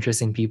podcast with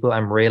interesting people,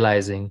 I'm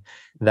realizing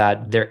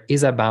that there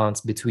is a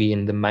balance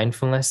between the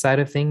mindfulness side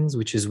of things,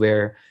 which is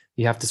where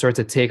you have to sort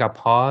of take a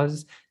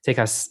pause, take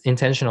a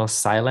intentional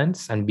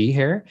silence and be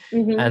here.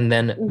 And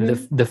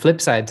then the flip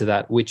side to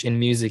that, which in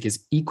music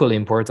is equally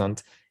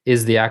important,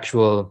 is the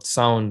actual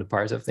sound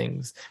part of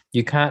things.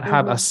 You can't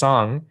have a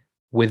song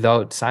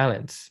without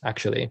silence,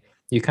 actually.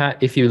 You can't,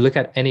 if you look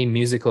at any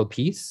musical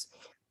piece,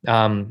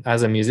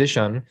 as a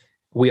musician,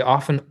 we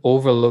often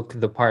overlook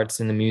the parts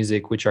in the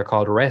music which are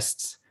called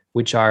rests,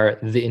 which are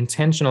the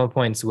intentional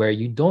points where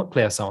you don't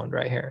play a sound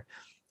right here.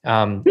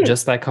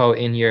 Just like how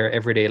in your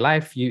everyday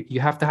life, you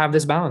have to have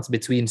this balance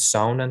between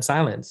sound and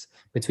silence,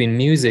 between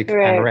music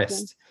and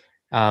rest.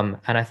 And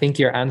I think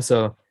your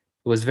answer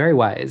was very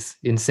wise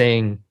in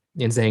saying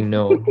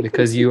no,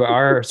 because you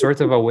are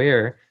sort of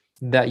aware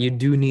that you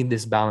do need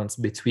this balance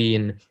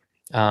between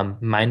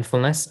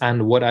mindfulness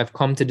and what I've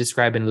come to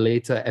describe in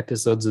later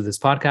episodes of this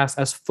podcast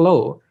as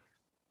flow.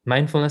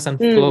 Mindfulness and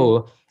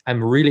flow.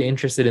 I'm really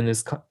interested in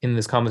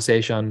this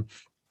conversation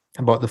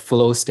about the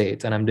flow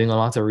state, and I'm doing a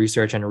lot of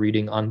research and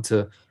reading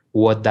onto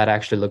what that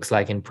actually looks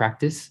like in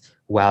practice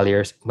while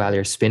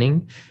you're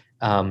spinning,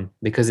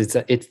 because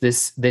it's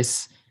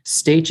this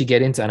state you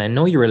get into, and I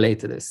know you relate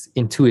to this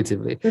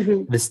intuitively.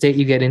 The state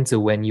you get into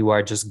when you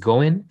are just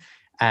going,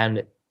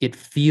 and it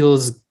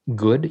feels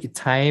good.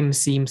 Time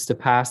seems to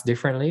pass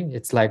differently.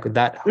 It's like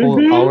that whole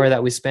Mm-hmm. hour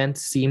that we spent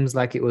seems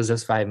like it was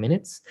just 5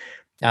 minutes.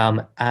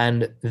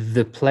 And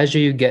the pleasure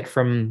you get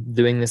from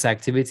doing this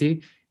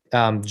activity,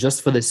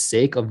 just for the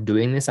sake of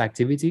doing this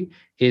activity,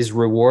 is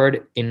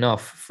reward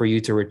enough for you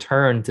to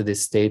return to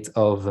this state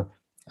of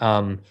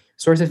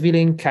sort of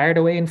feeling carried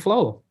away in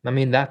flow. I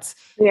mean, and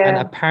Yeah.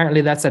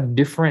 apparently that's a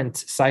different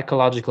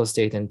psychological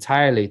state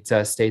entirely to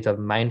a state of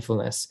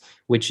mindfulness,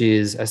 which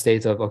is a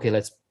state of, okay,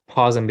 let's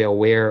pause and be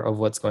aware of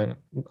what's going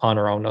on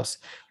around us.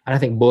 And I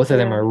think both of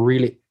them Yeah. are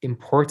really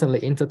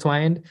importantly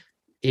intertwined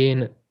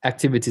in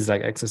activities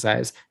like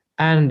exercise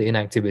and in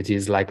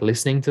activities like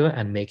listening to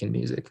and making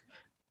music.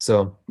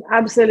 So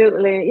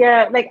Absolutely.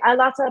 Yeah. Like a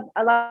lot of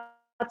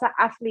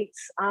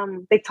athletes,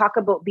 they talk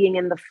about being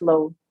in the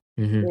flow,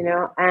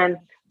 mhm, and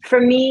for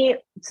me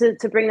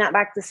to bring that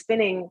back to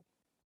spinning,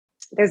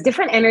 there's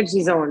different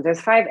energy zones.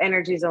 There's 5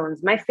 energy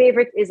zones. My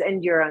favorite is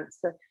endurance.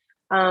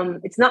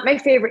 It's not my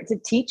favorite to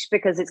teach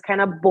because it's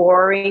kind of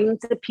boring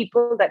to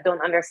people that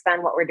don't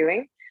understand what we're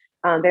doing.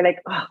 They're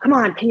like, oh, come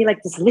on, can you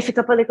like just lift it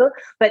up a little?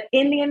 But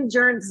in the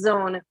endurance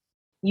zone,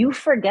 you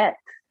forget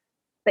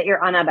that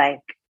you're on a bike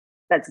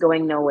that's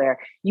going nowhere.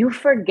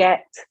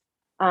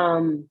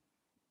 Um,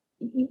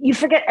 you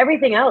forget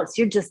everything else.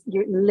 You're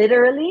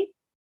literally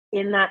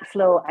in that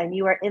flow, and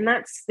you are in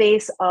that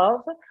space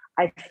of,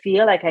 I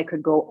feel like I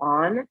could go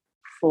on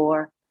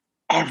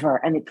forever,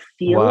 and it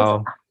feels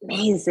wow.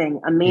 amazing,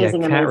 Yeah,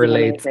 amazing, can't amazing,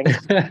 relate.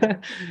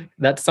 amazing.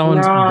 That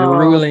sounds No.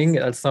 grueling.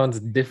 That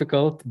sounds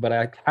difficult, but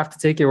I have to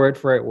take your word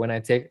for it when I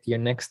take your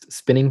next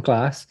spinning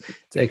class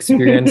to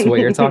experience what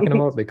you're talking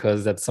about,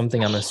 because that's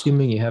something I'm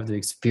assuming you have to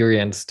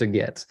experience to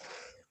get.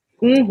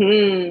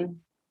 Mm-hmm.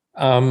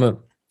 Um,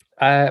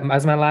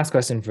 as my last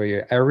question for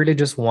you, I really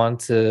just want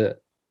to,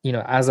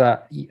 as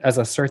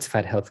a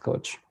certified health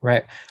coach,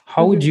 right?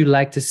 How would Mm-hmm. you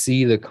like to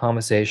see the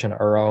conversation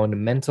around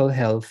mental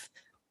health,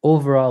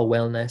 overall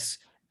wellness,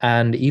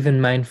 and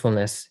even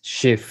mindfulness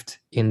shift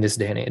in this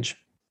day and age?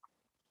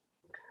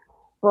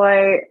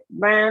 Boy,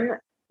 man,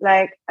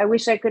 like I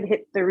wish I could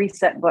hit the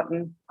reset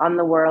button on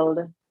the world.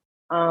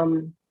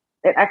 Um,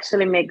 it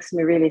actually makes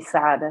me really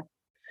sad.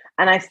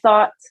 And I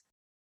thought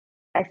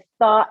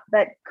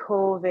that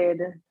COVID,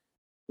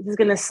 this is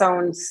gonna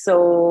sound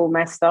so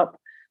messed up,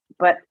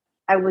 but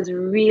I was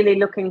really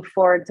looking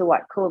forward to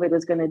what COVID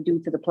was gonna do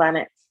to the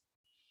planet.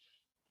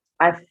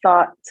 I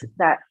thought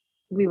that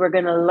we were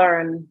going to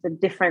learn the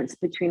difference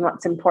between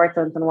what's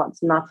important and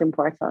what's not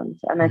important.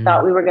 And I thought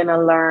Mm-hmm. we were going to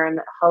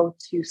learn how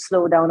to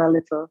slow down a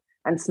little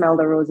and smell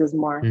the roses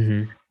more.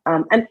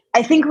 Mm-hmm. And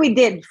I think we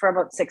did for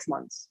about 6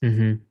 months.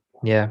 Mm-hmm.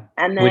 Yeah,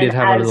 And we then did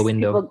have a little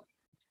window.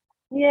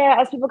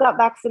 as people got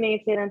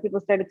vaccinated and people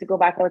started to go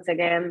back out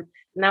again,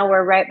 now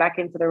we're right back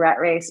into the rat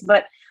race.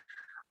 But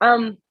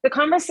the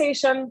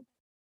conversation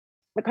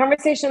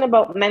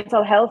about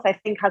mental health, I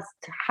think,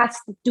 has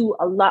to do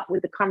a lot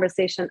with the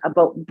conversation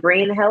about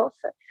brain health.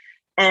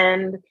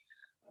 And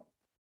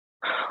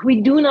we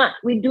do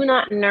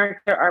not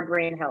nurture our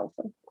brain health,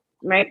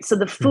 right? So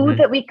the food Mm-hmm.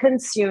 that we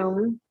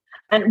consume,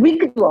 and we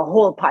could do a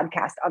whole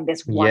podcast on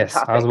this one Yes, I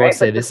was topic, about to right?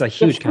 say But this is a the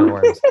huge can of food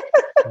worms,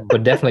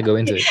 but definitely go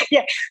into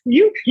yeah,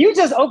 you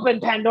just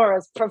opened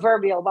Pandora's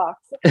proverbial box.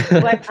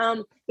 But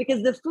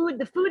because the food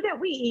that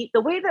we eat,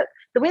 the way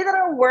that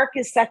our work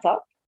is set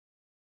up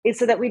is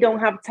so that we don't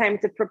have time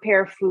to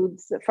prepare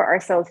foods for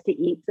ourselves to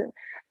eat.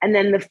 And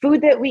then the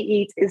food that we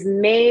eat is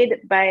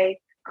made by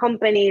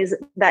companies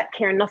that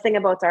care nothing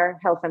about our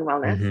health and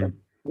wellness, it.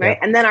 right? Yeah,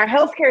 And then our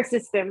healthcare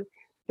system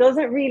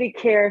doesn't really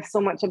care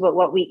so much about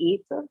what we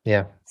eat.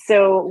 yeah.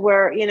 So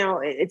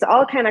it's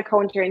all kind of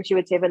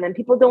counterintuitive, and then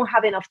people don't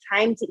have enough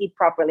time to eat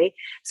properly.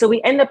 So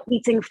we end up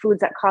eating foods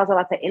that cause a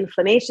lot of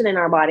inflammation in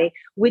our body,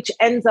 which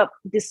ends up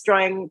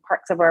destroying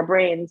parts of our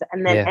brains,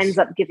 and then ends Yes.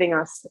 up giving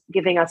us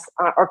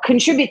or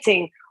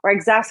contributing or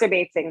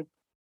exacerbating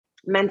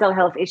mental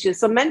health issues.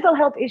 So mental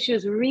health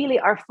issues really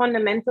are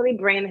fundamentally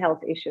brain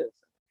health issues.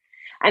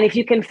 And if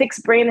you can fix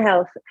brain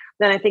health,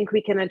 then I think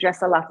we can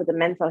address a lot of the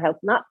mental health,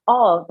 not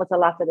all, but a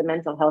lot of the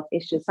mental health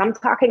issues. So I'm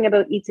talking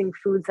about eating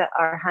foods that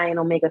are high in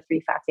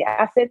omega-3 fatty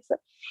acids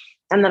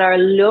and that are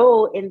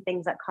low in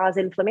things that cause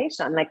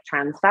inflammation, like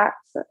trans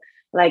fats,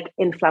 like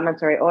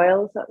inflammatory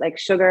oils, like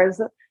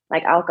sugars,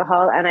 like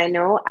alcohol. And I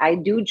know I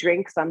do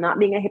drink, so I'm not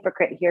being a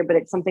hypocrite here, but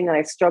it's something that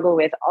I struggle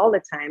with all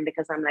the time,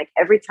 because I'm like,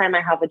 every time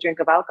I have a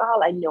drink of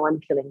alcohol, I know I'm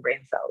killing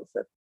brain cells.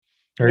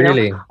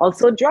 Really?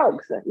 Also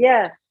drugs.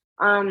 Yeah.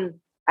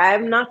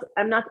 I'm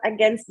not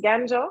against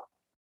ganja,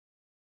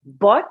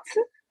 but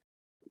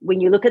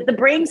when you look at the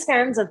brain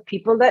scans of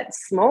people that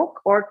smoke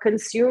or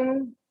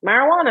consume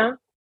marijuana,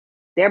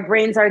 their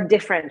brains are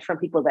different from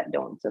people that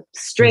don't. So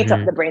straight up,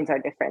 Mm-hmm. the brains are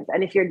different.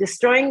 And if you're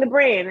destroying the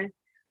brain,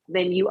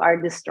 then you are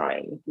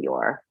destroying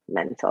your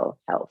mental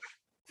health.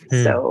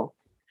 Hmm. So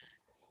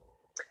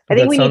I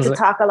think That we need sounds to like.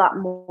 talk a lot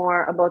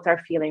more about our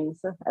feelings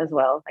as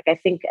well. Like I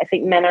think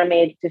men are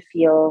made to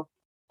feel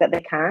that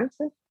they can't.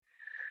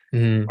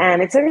 Mm-hmm.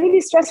 And it's a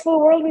really stressful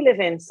world we live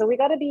in. So we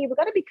gotta be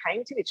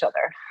kind to each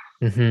other.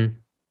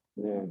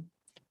 Mm-hmm. Mm.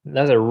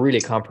 That's a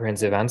really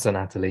comprehensive answer,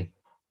 Natalie.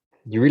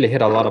 You really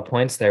hit a lot of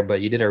points there,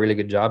 but you did a really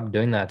good job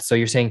doing that. So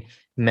you're saying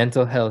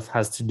mental health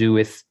has to do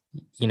with,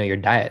 your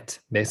diet,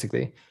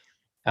 basically.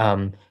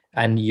 Um,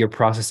 and your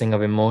processing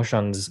of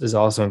emotions is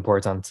also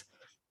important.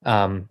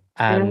 Mm.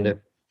 And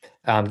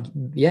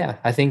yeah,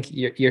 I think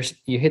you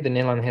hit the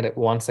nail on the head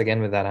once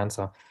again with that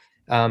answer.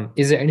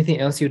 Is there anything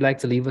else you'd like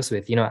to leave us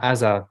with?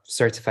 As a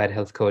certified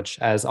health coach,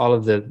 as all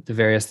of the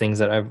various things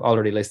that I've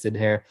already listed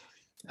here,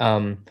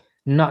 um,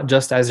 not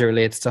just as it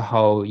relates to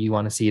how you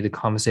want to see the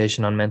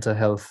conversation on mental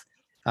health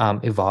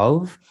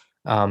evolve,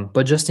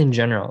 but just in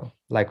general,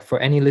 like for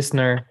any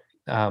listener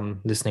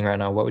listening right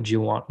now, what would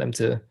you want them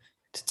to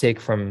take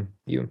from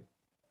you?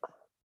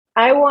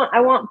 I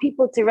want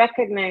people to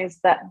recognize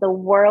that the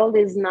world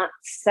is not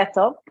set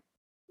up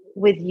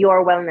with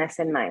your wellness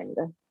in mind.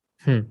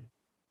 Hmm.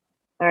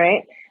 All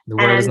right. The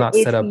world is And not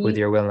set if up with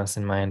you, your wellness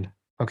in mind.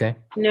 Okay.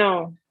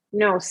 no,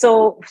 no.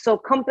 So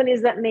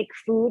companies that make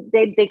food,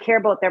 they care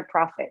about their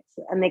profits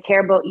and they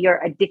care about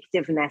your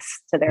addictiveness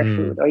to their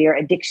food Mm. or your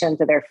addiction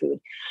to their food.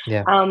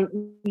 Yeah. Um,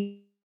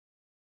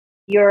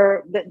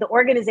 the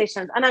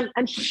organizations, and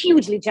I'm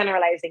hugely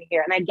generalizing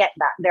here, and I get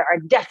that there are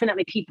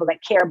definitely people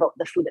that care about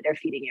the food that they're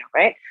feeding you,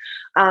 right?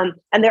 And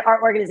there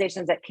are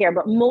organizations that care,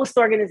 but most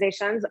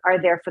organizations are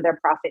there for their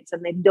profits,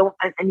 and they don't.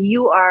 And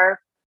you're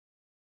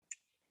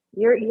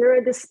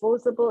a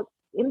disposable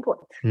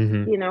input.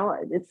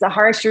 Mm-hmm. It's a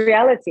harsh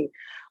reality,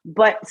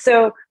 but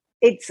so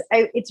it's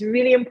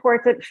really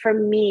important for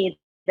me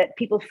that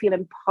people feel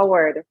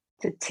empowered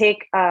to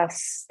take a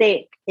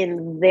stake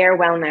in their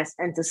wellness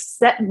and to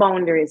set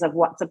boundaries of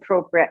what's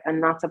appropriate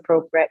and not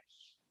appropriate,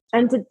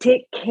 and to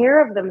take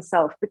care of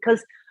themselves,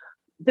 because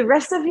the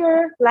rest of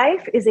your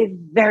life is a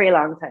very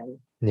long time.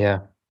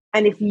 Yeah.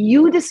 And if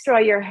you destroy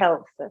your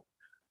health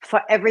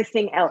for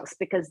everything else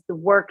because the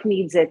work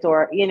needs it,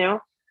 or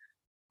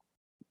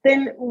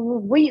then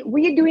what are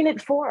you doing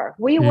it for?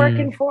 What are you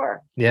working Mm.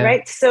 for? Yeah.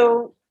 Right?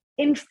 So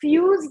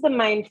infuse the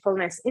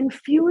mindfulness,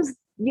 infuse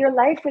your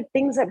life with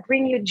things that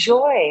bring you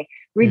joy, Mm.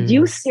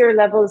 reduce your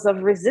levels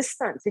of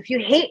resistance. If you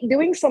hate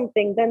doing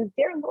something, then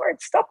dear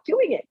Lord, stop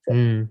doing it,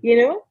 Mm.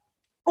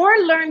 or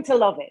learn to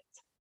love it.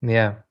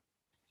 Yeah.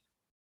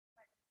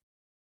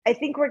 I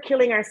think we're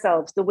killing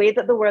ourselves. The way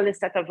that the world is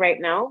set up right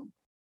now,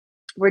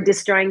 we're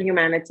destroying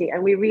humanity.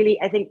 And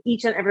I think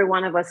each and every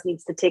one of us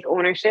needs to take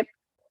ownership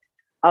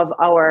of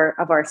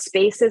our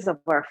spaces, of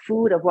our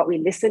food, of what we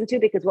listen to,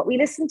 because what we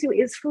listen to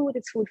is food.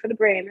 It's food for the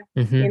brain.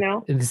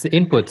 Mm-hmm. It's the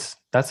inputs.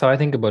 That's how I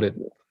think about it.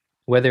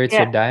 Whether it's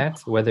your Yeah,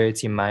 diet, whether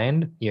it's your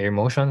mind, your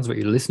emotions, what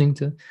you're listening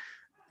to,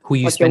 who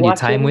you what you're spend your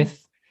time watching.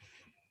 with.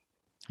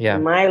 Yeah.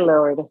 My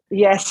Lord,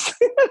 yes.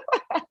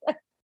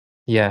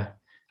 Yeah.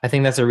 I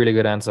think that's a really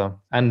good answer.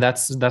 And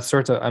that's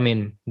sort of, I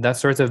mean, that's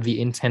sort of the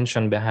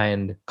intention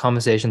behind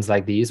conversations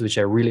like these, which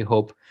I really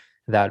hope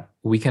that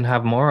we can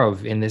have more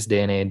of in this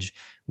day and age,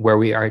 where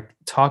we are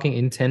talking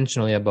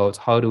intentionally about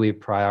how do we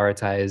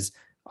prioritize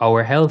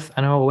our health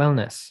and our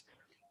wellness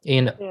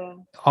in Yeah.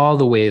 all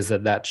the ways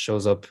that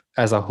shows up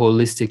as a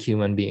holistic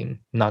human being,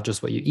 not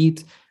just what you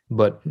eat,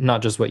 but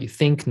not just what you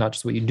think, not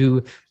just what you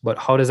do, but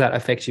how does that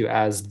affect you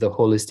as the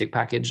holistic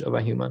package of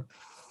a human?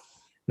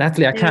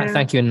 Natalie, I can't Yeah.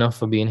 thank you enough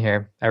for being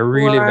here. I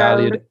really Well,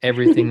 valued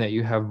everything that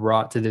you have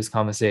brought to this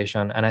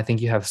conversation. And I think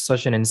you have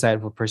such an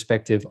insightful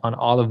perspective on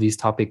all of these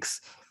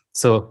topics.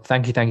 So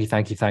thank you, thank you,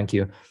 thank you, thank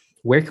you.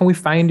 Where can we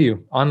find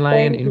you?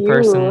 Online, thank in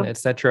person, you.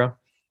 etc.?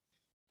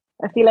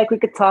 I feel like we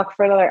could talk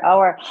for another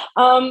hour.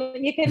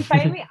 You can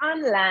find me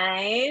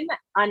online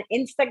on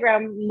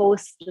Instagram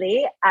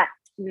mostly at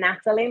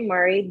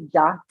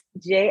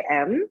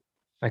nataliemurray.jm.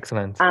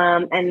 Excellent.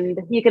 And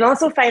you can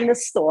also find the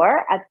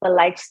store at the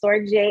Life Store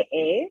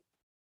JA.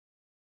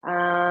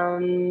 Yeah,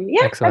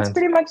 that's Excellent.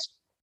 pretty much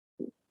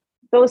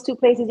those two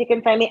places you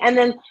can find me. And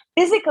then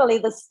physically,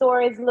 the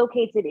store is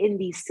located in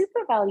the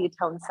Super Value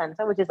Town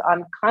Center, which is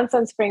on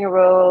Constant Spring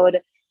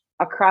Road,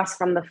 across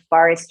from the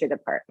Forestry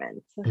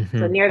Department.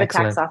 So near the tax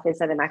Excellent.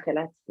 office at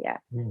Immaculate. Yeah.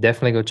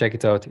 Definitely go check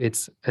it out.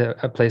 It's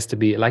a place to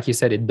be. Like you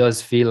said, it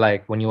does feel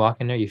like when you walk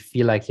in there, you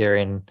feel like you're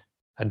in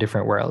a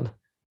different world.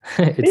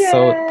 It's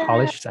so Yeah.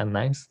 polished and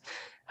nice.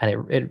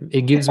 And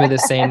it gives me the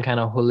same kind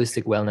of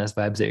holistic wellness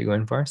vibes that you're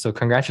going for. So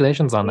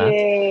congratulations on that. And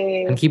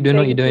Yay. keep doing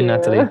what you're Thank doing,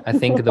 Natalie. you. I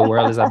think the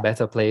world is a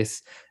better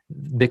place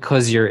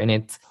because you're in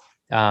it.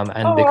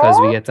 And because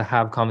we Oh, get to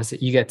have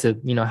you get to,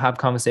 have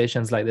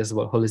conversations like this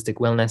about holistic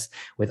wellness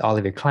with all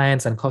of your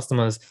clients and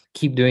customers.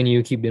 Keep doing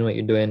you, keep doing what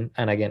you're doing.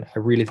 And again, I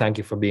really thank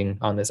you for being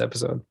on this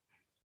episode.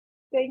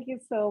 thank you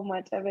so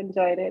much. I've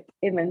enjoyed it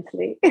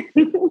immensely.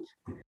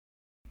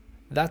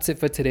 That's it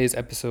for today's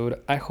episode.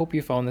 I hope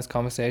you found this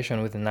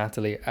conversation with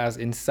Natalie as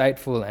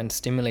insightful and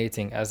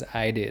stimulating as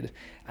I did.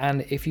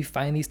 And if you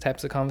find these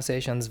types of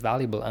conversations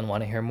valuable and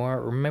want to hear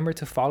more, remember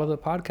to follow the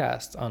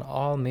podcast on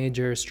all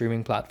major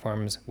streaming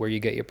platforms where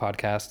you get your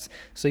podcasts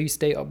so you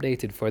stay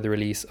updated for the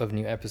release of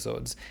new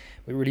episodes.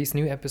 We release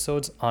new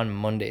episodes on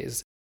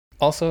Mondays.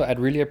 Also, I'd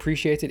really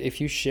appreciate it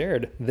if you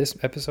shared this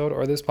episode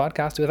or this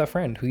podcast with a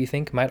friend who you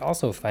think might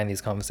also find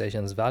these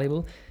conversations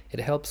valuable. It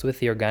helps with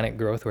the organic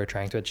growth we're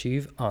trying to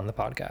achieve on the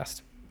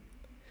podcast.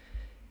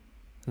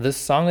 The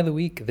song of the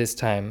week this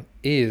time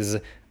is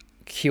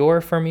Cure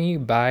for Me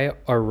by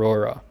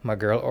Aurora, my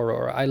girl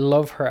Aurora. I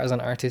love her as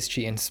an artist.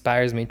 She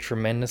inspires me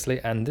tremendously.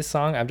 And this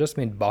song, I've just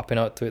been bopping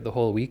out to it the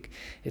whole week.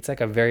 It's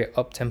like a very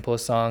up-tempo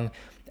song,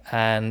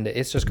 and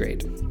it's just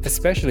great,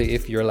 especially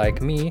if you're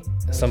like me,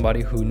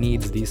 somebody who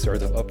needs these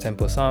sort of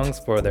up-tempo songs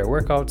for their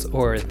workouts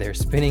or their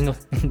spinning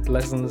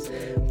lessons.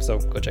 So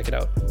go check it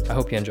out. I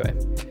hope you enjoy.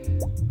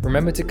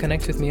 Remember to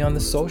connect with me on the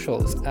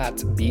socials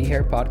at Be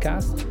Here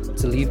Podcast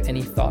to leave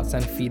any thoughts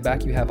and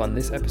feedback you have on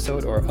this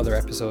episode or other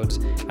episodes.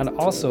 And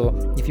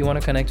also, if you want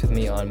to connect with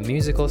me on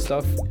musical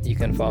stuff, you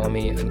can follow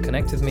me and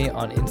connect with me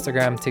on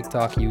Instagram,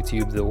 TikTok,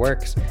 YouTube, the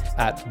works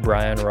at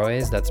Brian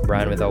Royes. That's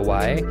Brian with a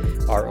Y,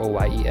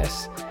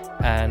 Royes.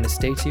 And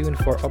stay tuned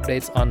for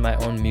updates on my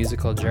own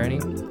musical journey.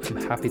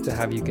 I'm happy to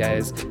have you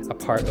guys a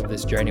part of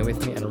this journey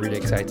with me and really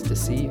excited to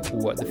see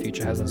what the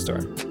future has in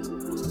store.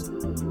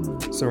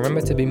 So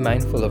remember to be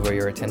mindful of where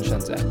your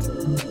attention's at.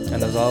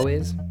 And as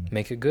always,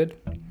 make it good,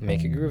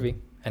 make it groovy,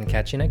 and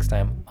catch you next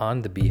time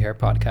on the Be Here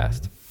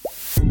Podcast.